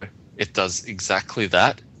 it does exactly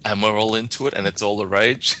that, and we're all into it, and it's all the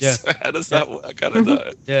rage. Yeah. So how does that work? I don't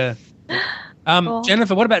know. Yeah. Cool.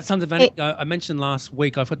 Jennifer, what about Sons of Anarchy? I mentioned last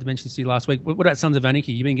week. I forgot to mention this to you last week. What about Sons of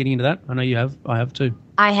Anarchy? You've been getting into that? I know you have. I have too.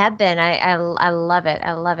 I have been. I love it.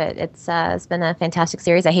 I love it. It's been a fantastic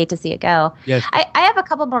series. I hate to see it go. Yes. I have a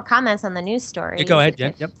couple more comments on the news story. Yeah, go ahead.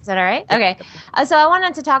 Yeah. Yep. Is that all right? Okay. So I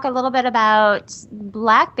wanted to talk a little bit about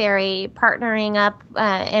BlackBerry partnering up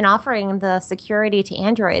and offering the security to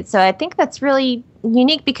Android. So I think that's really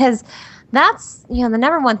unique because that's the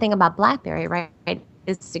number one thing about BlackBerry, right?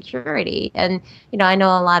 Is security. And I know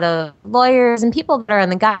a lot of lawyers and people that are in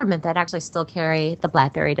the government that actually still carry the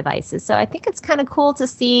BlackBerry devices. So I think it's kind of cool to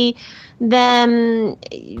see them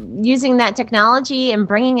using that technology and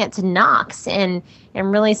bringing it to Knox and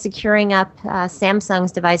really securing up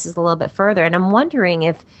Samsung's devices a little bit further. And I'm wondering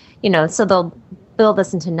if so they'll build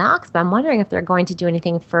this into Knox, but I'm wondering if they're going to do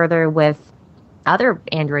anything further with other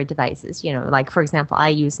Android devices. Like for example, I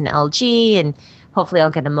use an LG, and hopefully I'll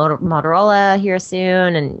get a Motorola here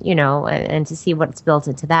soon, and and to see what's built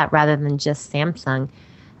into that rather than just Samsung.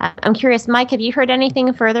 I'm curious, Mike, have you heard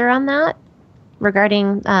anything further on that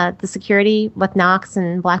regarding the security with Knox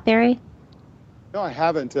and BlackBerry? No, I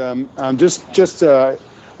haven't. I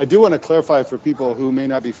do want to clarify for people who may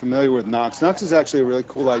not be familiar with Knox. Knox is actually a really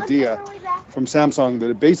cool idea from Samsung that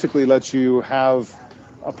it basically lets you have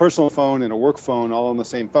a personal phone and a work phone all on the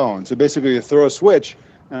same phone. So basically you throw a switch,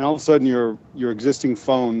 and all of a sudden your existing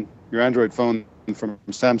phone, your Android phone from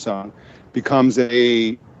Samsung, becomes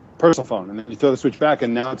a personal phone. And then you throw the switch back,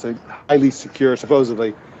 and now it's a highly secure,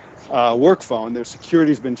 supposedly, work phone. Their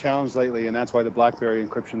security's been challenged lately, and that's why the BlackBerry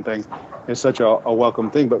encryption thing is such a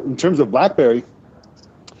welcome thing. But in terms of BlackBerry,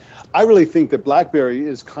 I really think that BlackBerry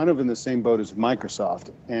is kind of in the same boat as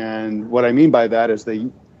Microsoft. And what I mean by that is they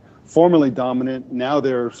formerly dominant. Now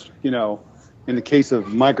there's, in the case of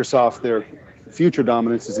Microsoft, their future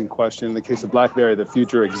dominance is in question. In the case of BlackBerry, the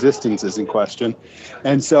future existence is in question.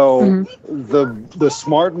 And so the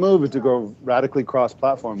smart move is to go radically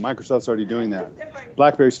cross-platform. Microsoft's already doing that.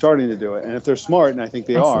 BlackBerry's starting to do it. And if they're smart, and I think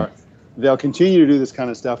they are, they'll continue to do this kind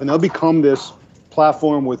of stuff, and they'll become this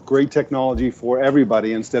platform with great technology for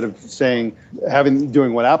everybody, instead of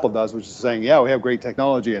doing what Apple does, which is saying, yeah, we have great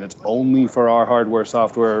technology and it's only for our hardware,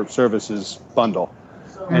 software, services bundle.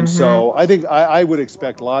 And so I think I would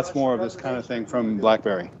expect lots more of this kind of thing from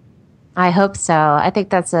BlackBerry. I hope so. I think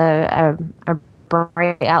that's a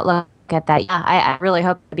great outlook at that. Yeah, I really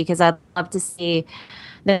hope, because I'd love to see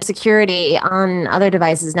the security on other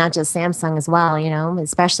devices, not just Samsung as well,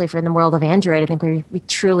 especially for in the world of Android. I think we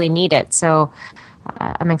truly need it. So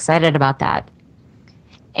I'm excited about that.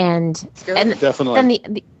 And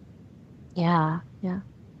definitely. Yeah.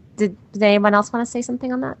 Did anyone else want to say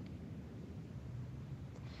something on that?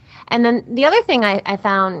 And then the other thing I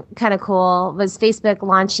found kind of cool was Facebook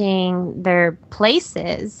launching their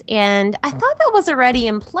Places. And I thought that was already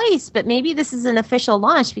in place, but maybe this is an official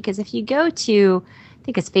launch, because if you go to, I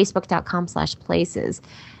think it's facebook.com/places,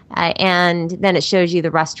 and then it shows you the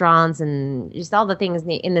restaurants and just all the things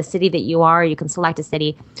in the city that you are. You can select a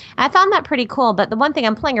city. I found that pretty cool. But the one thing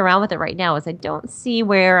I'm playing around with it right now is I don't see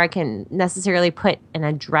where I can necessarily put an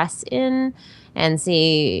address in and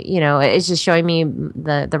see, it's just showing me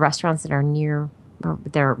the restaurants that are near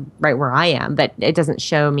they're right where I am, but it doesn't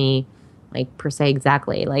show me like per se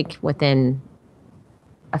exactly like within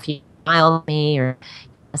a few miles of me or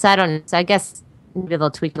so. I don't. So I guess maybe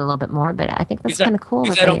they'll tweak it a little bit more, but I think that's kind of cool.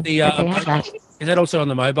 Is that on the? Is that also on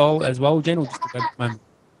the mobile as well, Jen, or just the web at the moment?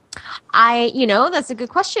 That's a good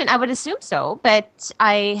question. I would assume so, but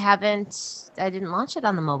I didn't launch it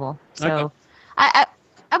on the mobile, so okay.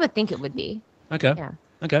 I would think it would be. Okay. Yeah.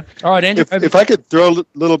 Okay. All right, Andrew. If I could throw a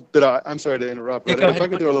little bit of, I'm sorry to interrupt, but I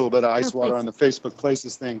could throw a little bit of ice water on the Facebook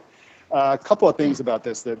Places thing. A couple of things about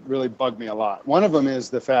this that really bug me a lot. One of them is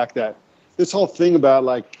the fact that this whole thing about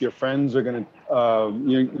like your friends are going to,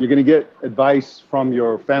 you're going to get advice from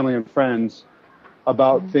your family and friends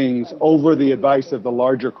about things over the advice of the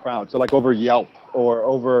larger crowd. So like over Yelp or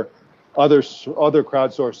over other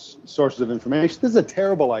sources of information. This is a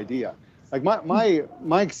terrible idea. Like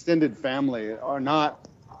my extended family are not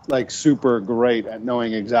like super great at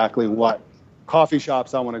knowing exactly what coffee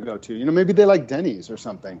shops I want to go to. Maybe they like Denny's or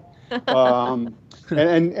something. And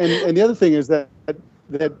the other thing is that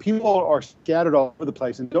people are scattered all over the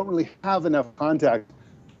place and don't really have enough contact to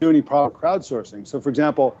do any proper crowdsourcing. So, for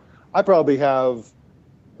example, I probably have,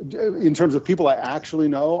 in terms of people I actually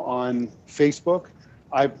know on Facebook,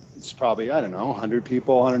 it's probably, 100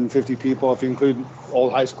 people, 150 people, if you include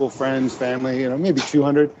old high school friends, family, maybe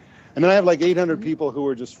 200. And then I have like 800 people who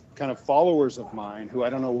are just kind of followers of mine who I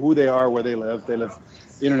don't know who they are, where they live. They live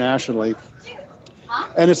internationally.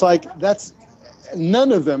 And it's like,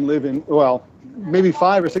 none of them live in, maybe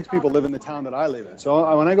 5 or 6 people live in the town that I live in.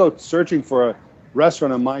 So when I go searching for a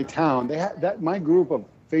restaurant in my town, my group of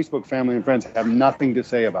Facebook family and friends have nothing to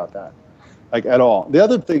say about that, like at all. The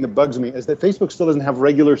other thing that bugs me is that Facebook still doesn't have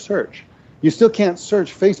regular search. You still can't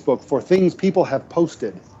search Facebook for things people have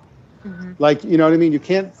posted. Mm-hmm. Like, you know what I mean? You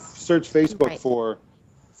can't search Facebook for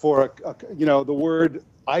the word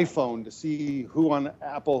iPhone to see who on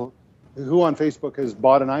Facebook has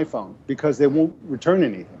bought an iPhone, because they won't return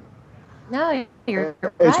anything. No, you're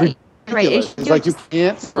it's right. Ridiculous. It's like you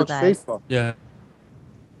can't search Facebook. Yeah.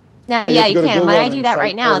 No, yeah, you can. When I do that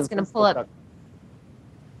right now, it's going to pull up.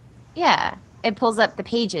 Yeah, it pulls up the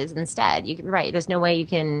pages instead. Right. There's no way you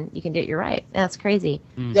can do it. You're right. That's crazy.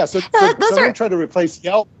 Mm. Yeah. So don't try to replace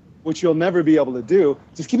Yelp, which you'll never be able to do.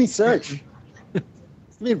 Just give me search.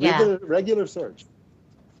 Give me regular search.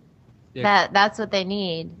 Yeah. That's what they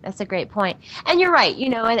need. That's a great point. And you're right.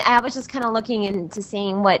 And I was just kind of looking into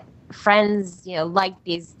seeing what friends like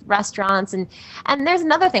these restaurants, and there's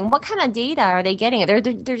another thing. What kind of data are they getting? They're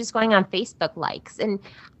just going on Facebook likes, and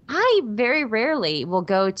I very rarely will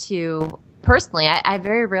go to I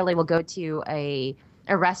very rarely will go to a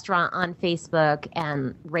restaurant on Facebook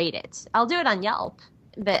and rate it. I'll do it on Yelp,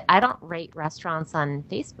 but I don't rate restaurants on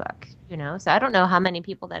Facebook, so I don't know how many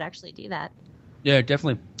people that actually do that. Yeah,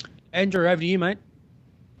 definitely. Andrew, over to you, mate.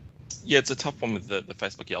 Yeah, it's a tough one with the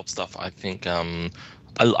Facebook Yelp stuff. I think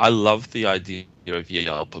I love the idea of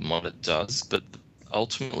Yelp and what it does, but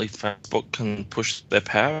ultimately Facebook can push their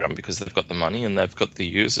power on because they've got the money and they've got the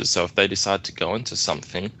users. So if they decide to go into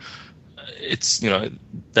something, it's,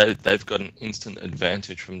 they've got an instant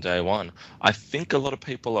advantage from day one. I think a lot of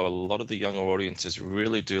the younger audiences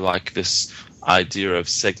really do like this idea of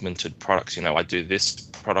segmented products. I do this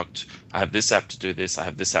product, I have this app to do this, I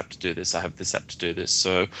have this app to do this, I have this app to do this.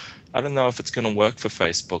 So I don't know if it's going to work for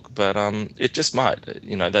Facebook, but it just might.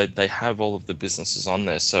 They have all of the businesses on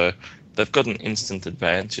there, so they've got an instant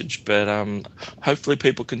advantage. But hopefully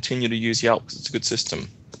people continue to use Yelp because it's a good system.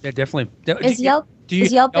 Yeah, definitely. Is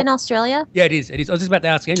Yelp in Australia? Yeah, it is. It is. I was just about to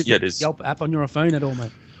ask Andrew. Yeah, it is. Yelp app on your phone at all,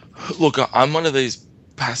 mate? Look, I'm one of these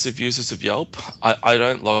passive users of Yelp. I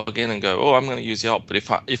don't log in and go, I'm going to use Yelp. But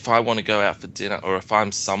if I want to go out for dinner, or if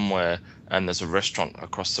I'm somewhere and there's a restaurant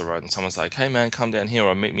across the road and someone's like, hey man, come down here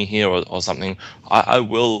or meet me here or something, I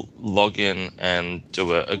will log in and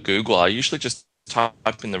do a Google. I usually just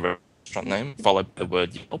type in the restaurant name, followed by the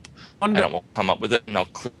word Yelp, and it will come up with it, and I'll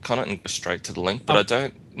click on it and go straight to the link. But I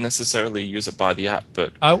don't necessarily use it by the app.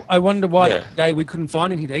 But I wonder why today we couldn't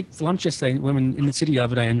find anything to eat for lunch yesterday when we were in the city the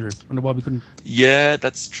other day, Andrew. I wonder why we couldn't. Yeah,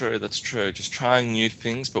 that's true. Just trying new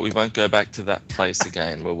things, but we won't go back to that place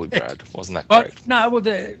again, will we, Brad? Wasn't that great? No, well,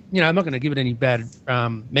 I'm not going to give it any bad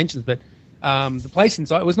mentions, but the place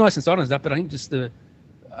inside, it was nice inside and stuff, but I think just the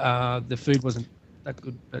food wasn't that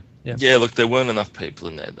good. But yeah, look, there weren't enough people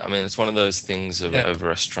in there. I mean, it's one of those things of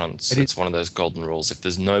restaurants. It's one of those golden rules. If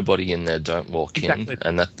there's nobody in there, don't walk in,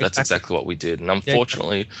 and that's exactly what we did. And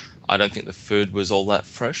unfortunately, I don't think the food was all that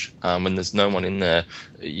fresh. When there's no one in there,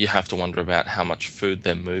 you have to wonder about how much food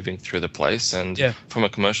they're moving through the place. And from a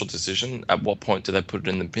commercial decision, at what point do they put it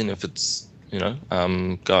in the bin if it's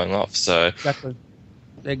going off? So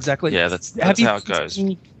Exactly. Yeah, that's Have you how it goes.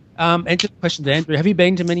 And just a question to Andrew. Have you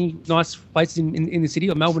been to many nice places in the city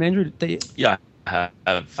of Melbourne, Andrew? Yeah, I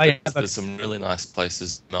have. Oh, yeah, There's some really nice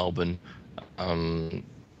places in Melbourne.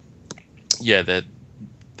 Yeah,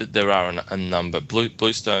 there are a number.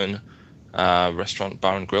 Bluestone Restaurant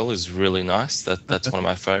Bar and Grill is really nice. That's one of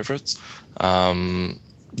my favourites.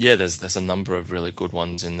 Yeah, there's a number of really good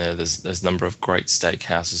ones in there. There's a number of great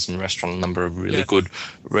steakhouses and restaurants, a number of really good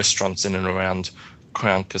restaurants in and around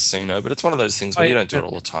Crown Casino. But it's one of those things where you don't do it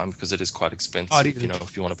all the time because it is quite expensive. You know,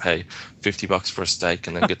 if you want to pay $50 for a steak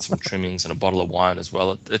and then get some trimmings and a bottle of wine as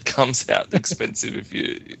well, it comes out expensive if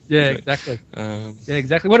you. Yeah, exactly. Yeah,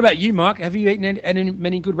 exactly. What about you, Mark? Have you eaten at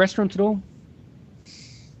many good restaurants at all?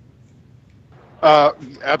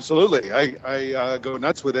 Absolutely. I go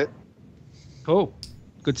nuts with it. Cool.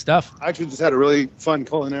 Good stuff. I actually just had a really fun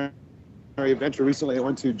culinary adventure recently. I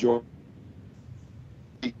went to Georgia.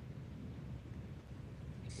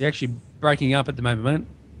 You're actually breaking up at the moment,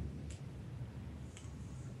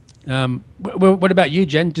 mate. What about you,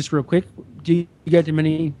 Jen? Just real quick. Do you go to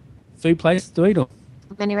many food places to eat? Or?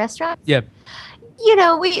 Many restaurants? Yeah. You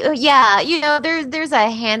know, there's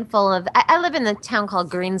a handful of. I live in a town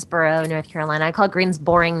called Greensboro, North Carolina. I call it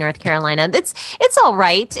Greensboring, North Carolina. It's all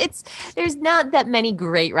right. There's not that many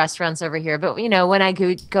great restaurants over here, but when I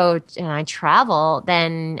go and I travel,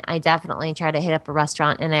 then I definitely try to hit up a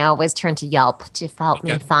restaurant, and I always turn to Yelp to help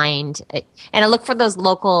me find it. And I look for those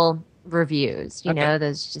local reviews.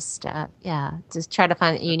 Those just try to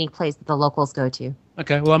find a unique place that the locals go to.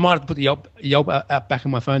 Okay, well, I might have to put the Yelp app back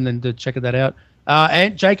on my phone then to check that out.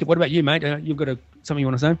 And Jacob, what about you, mate? You've got something you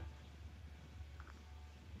want to say?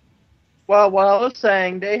 Well, what I was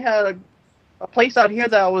saying, they had a place out here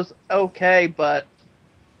that was okay, but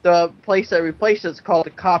the place that replaced it's called the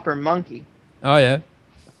Copper Monkey. Oh yeah.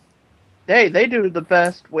 They do the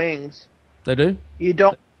best wings. They do. You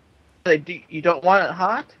don't want it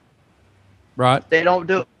hot. Right. They don't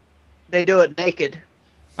do. They do it naked.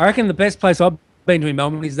 I reckon the best place I've been to in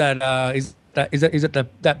Melbourne is that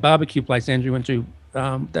barbecue place Andrew went to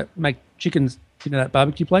that make chickens. That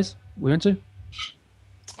barbecue place we went to.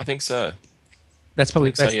 I think so. That's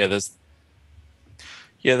probably so.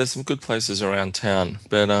 Yeah, there's some good places around town,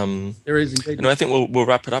 but there is indeed. I think we'll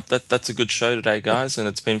wrap it up. That's a good show today, guys, and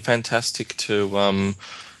it's been fantastic to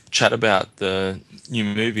chat about the new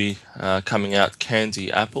movie coming out,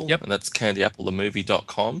 Candy Apple. Yep. And that's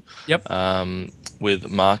candyapplethemovie.com. Yep.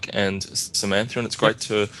 With Mark and Samantha, and it's great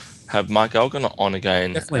to have Mike Elgin on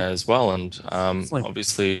again as well. And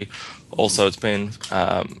obviously, also it's been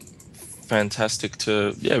fantastic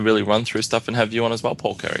to really run through stuff and have you on as well,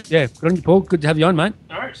 Paul Carey. Yeah, good on you, Paul. Good to have you on, mate.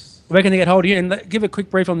 Nice. Where can they get hold of you? And give a quick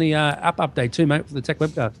brief on the app update too, mate, for the Tech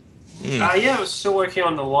Webcast. Yeah, we're still working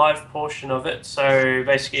on the live portion of it. So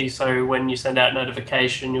basically, when you send out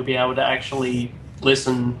notification, you'll be able to actually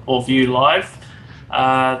listen or view live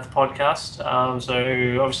the podcast.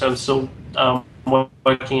 So obviously, I'm still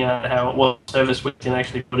working out what service we can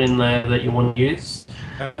actually put in there that you want to use.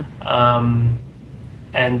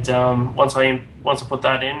 And once I put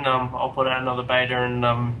that in, I'll put out another beta,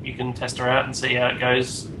 and you can test her out and see how it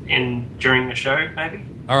goes during the show, maybe.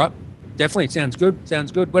 All right, definitely sounds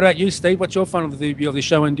good. What about you, Steve? What's your fun of the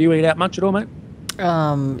show, and do you eat out much at all, mate?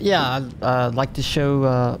 Yeah, I like the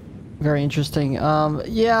show. Very interesting.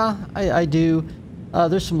 Yeah, I do.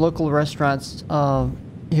 There's some local restaurants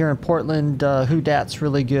here in Portland. Who Dat's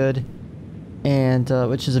really good, and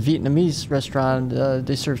which is a Vietnamese restaurant.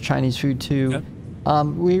 They serve Chinese food too. Yeah.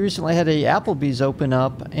 We recently had a Applebee's open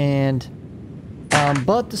up, and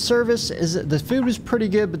but the food was pretty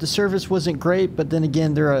good, but the service wasn't great. But then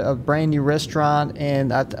again, they're a brand new restaurant,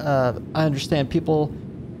 and I understand people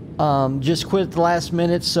just quit at the last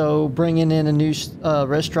minute. So bringing in a new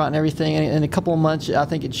restaurant and everything in a couple of months, I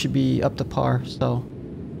think it should be up to par. So.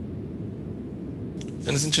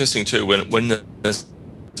 And it's interesting too when there's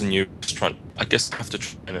a new restaurant, I guess you have to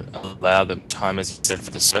try and allow them time, as you said, for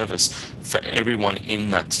the service, for everyone in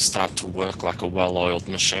that to start to work like a well-oiled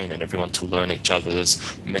machine, and everyone to learn each other's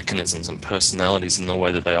mechanisms and personalities in the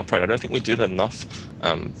way that they operate. I don't think we do that enough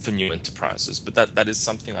for new enterprises, but that is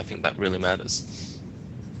something I think that really matters.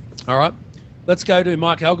 All right, let's go to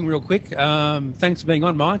Mike Elgin real quick. Thanks for being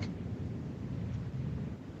on, Mike.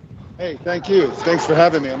 Hey, thank you. Thanks for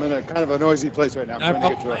having me. I'm in a kind of a noisy place right now. I'm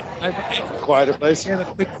trying to get to a quieter place. You have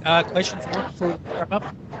a quick question for Mark before we wrap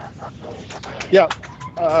up? Yeah.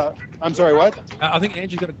 I'm sorry, what? I think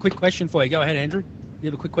Andrew's got a quick question for you. Go ahead, Andrew. You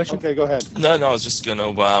have a quick question? Okay, go ahead. No, I was just going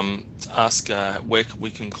to ask where we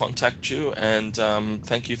can contact you, and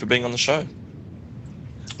thank you for being on the show.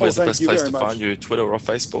 Where's the best place to find you? Twitter or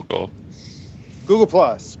Facebook or? Google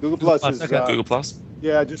Plus. Google Plus is Google Plus.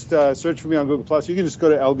 Yeah, just search for me on Google Plus. You can just go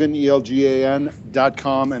to Elgan,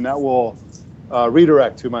 ELGAN.com, and that will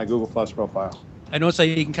redirect to my Google Plus profile. And also,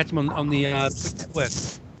 you can catch him on the Network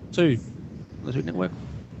too. The Tweet Network.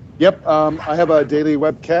 Yep, I have a daily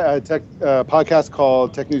tech podcast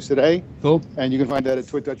called Tech News Today. Cool. And you can find that at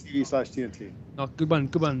twit.tv/TNT. Oh, good one.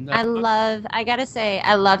 I gotta say,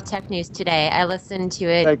 I love Tech News Today. I listen to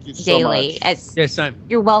it Thank you so daily. much. Yeah, same.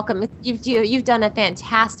 You're welcome. You've done a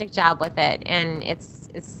fantastic job with it, and it's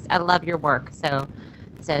I love your work. So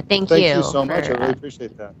thank you. Thank you so much. I really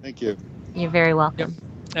appreciate that. Thank you. You're very welcome.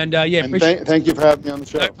 Yep. And thank you for having me on the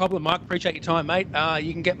show. No problem, Mark. Appreciate your time, mate.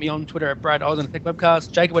 You can get me on Twitter at Brad Oz and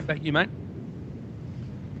Techwebcast. Jacob, what about you, mate?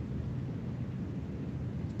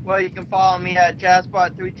 Well, you can follow me at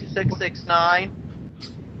JazzBot32669.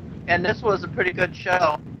 And this was a pretty good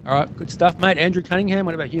show. All right, good stuff, mate. Andrew Cunningham,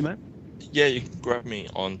 what about you, mate? Yeah, you can grab me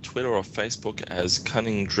on Twitter or Facebook as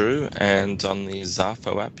Cunning Drew, and on the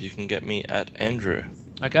Zafo app, you can get me at Andrew.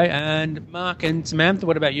 Okay, and Mark and Samantha,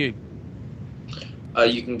 what about you?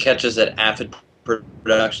 You can catch us at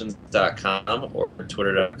affidproductions.com or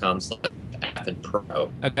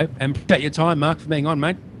twitter.com/affidpro. Okay, and appreciate your time, Mark, for being on,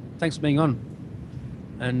 mate. Thanks for being on.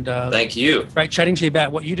 And thank you. Great chatting to you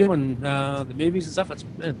about what you do and the movies and stuff.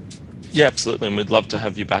 Yeah, absolutely, and we'd love to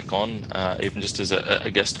have you back on, even just as a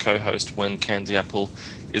guest co-host when Candy Apple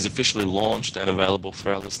is officially launched and available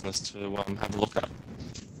for our listeners to have a look at.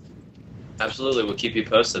 Absolutely, we'll keep you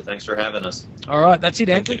posted. Thanks for having us. All right, that's it,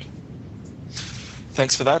 Andrew.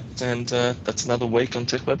 Thanks for that, and that's another week on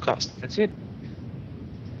Techwebcast. That's it.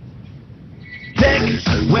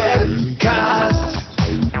 Techwebcast.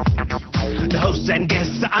 The hosts and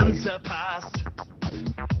guests are unsurpassed.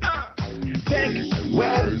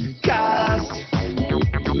 Techwebcast.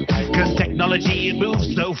 'Cause technology, it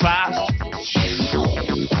moves so fast.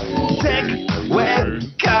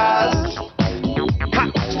 Techwebcast.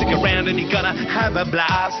 Ha! Stick around and you're gonna have a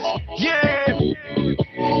blast. Yeah!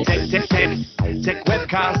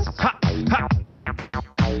 Techwebcast. Ha! Ha!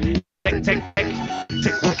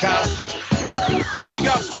 Techwebcast.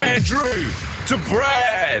 Up Andrew to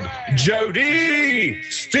Brad, Jody,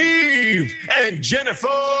 Steve, and Jennifer.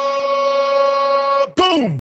 Boom!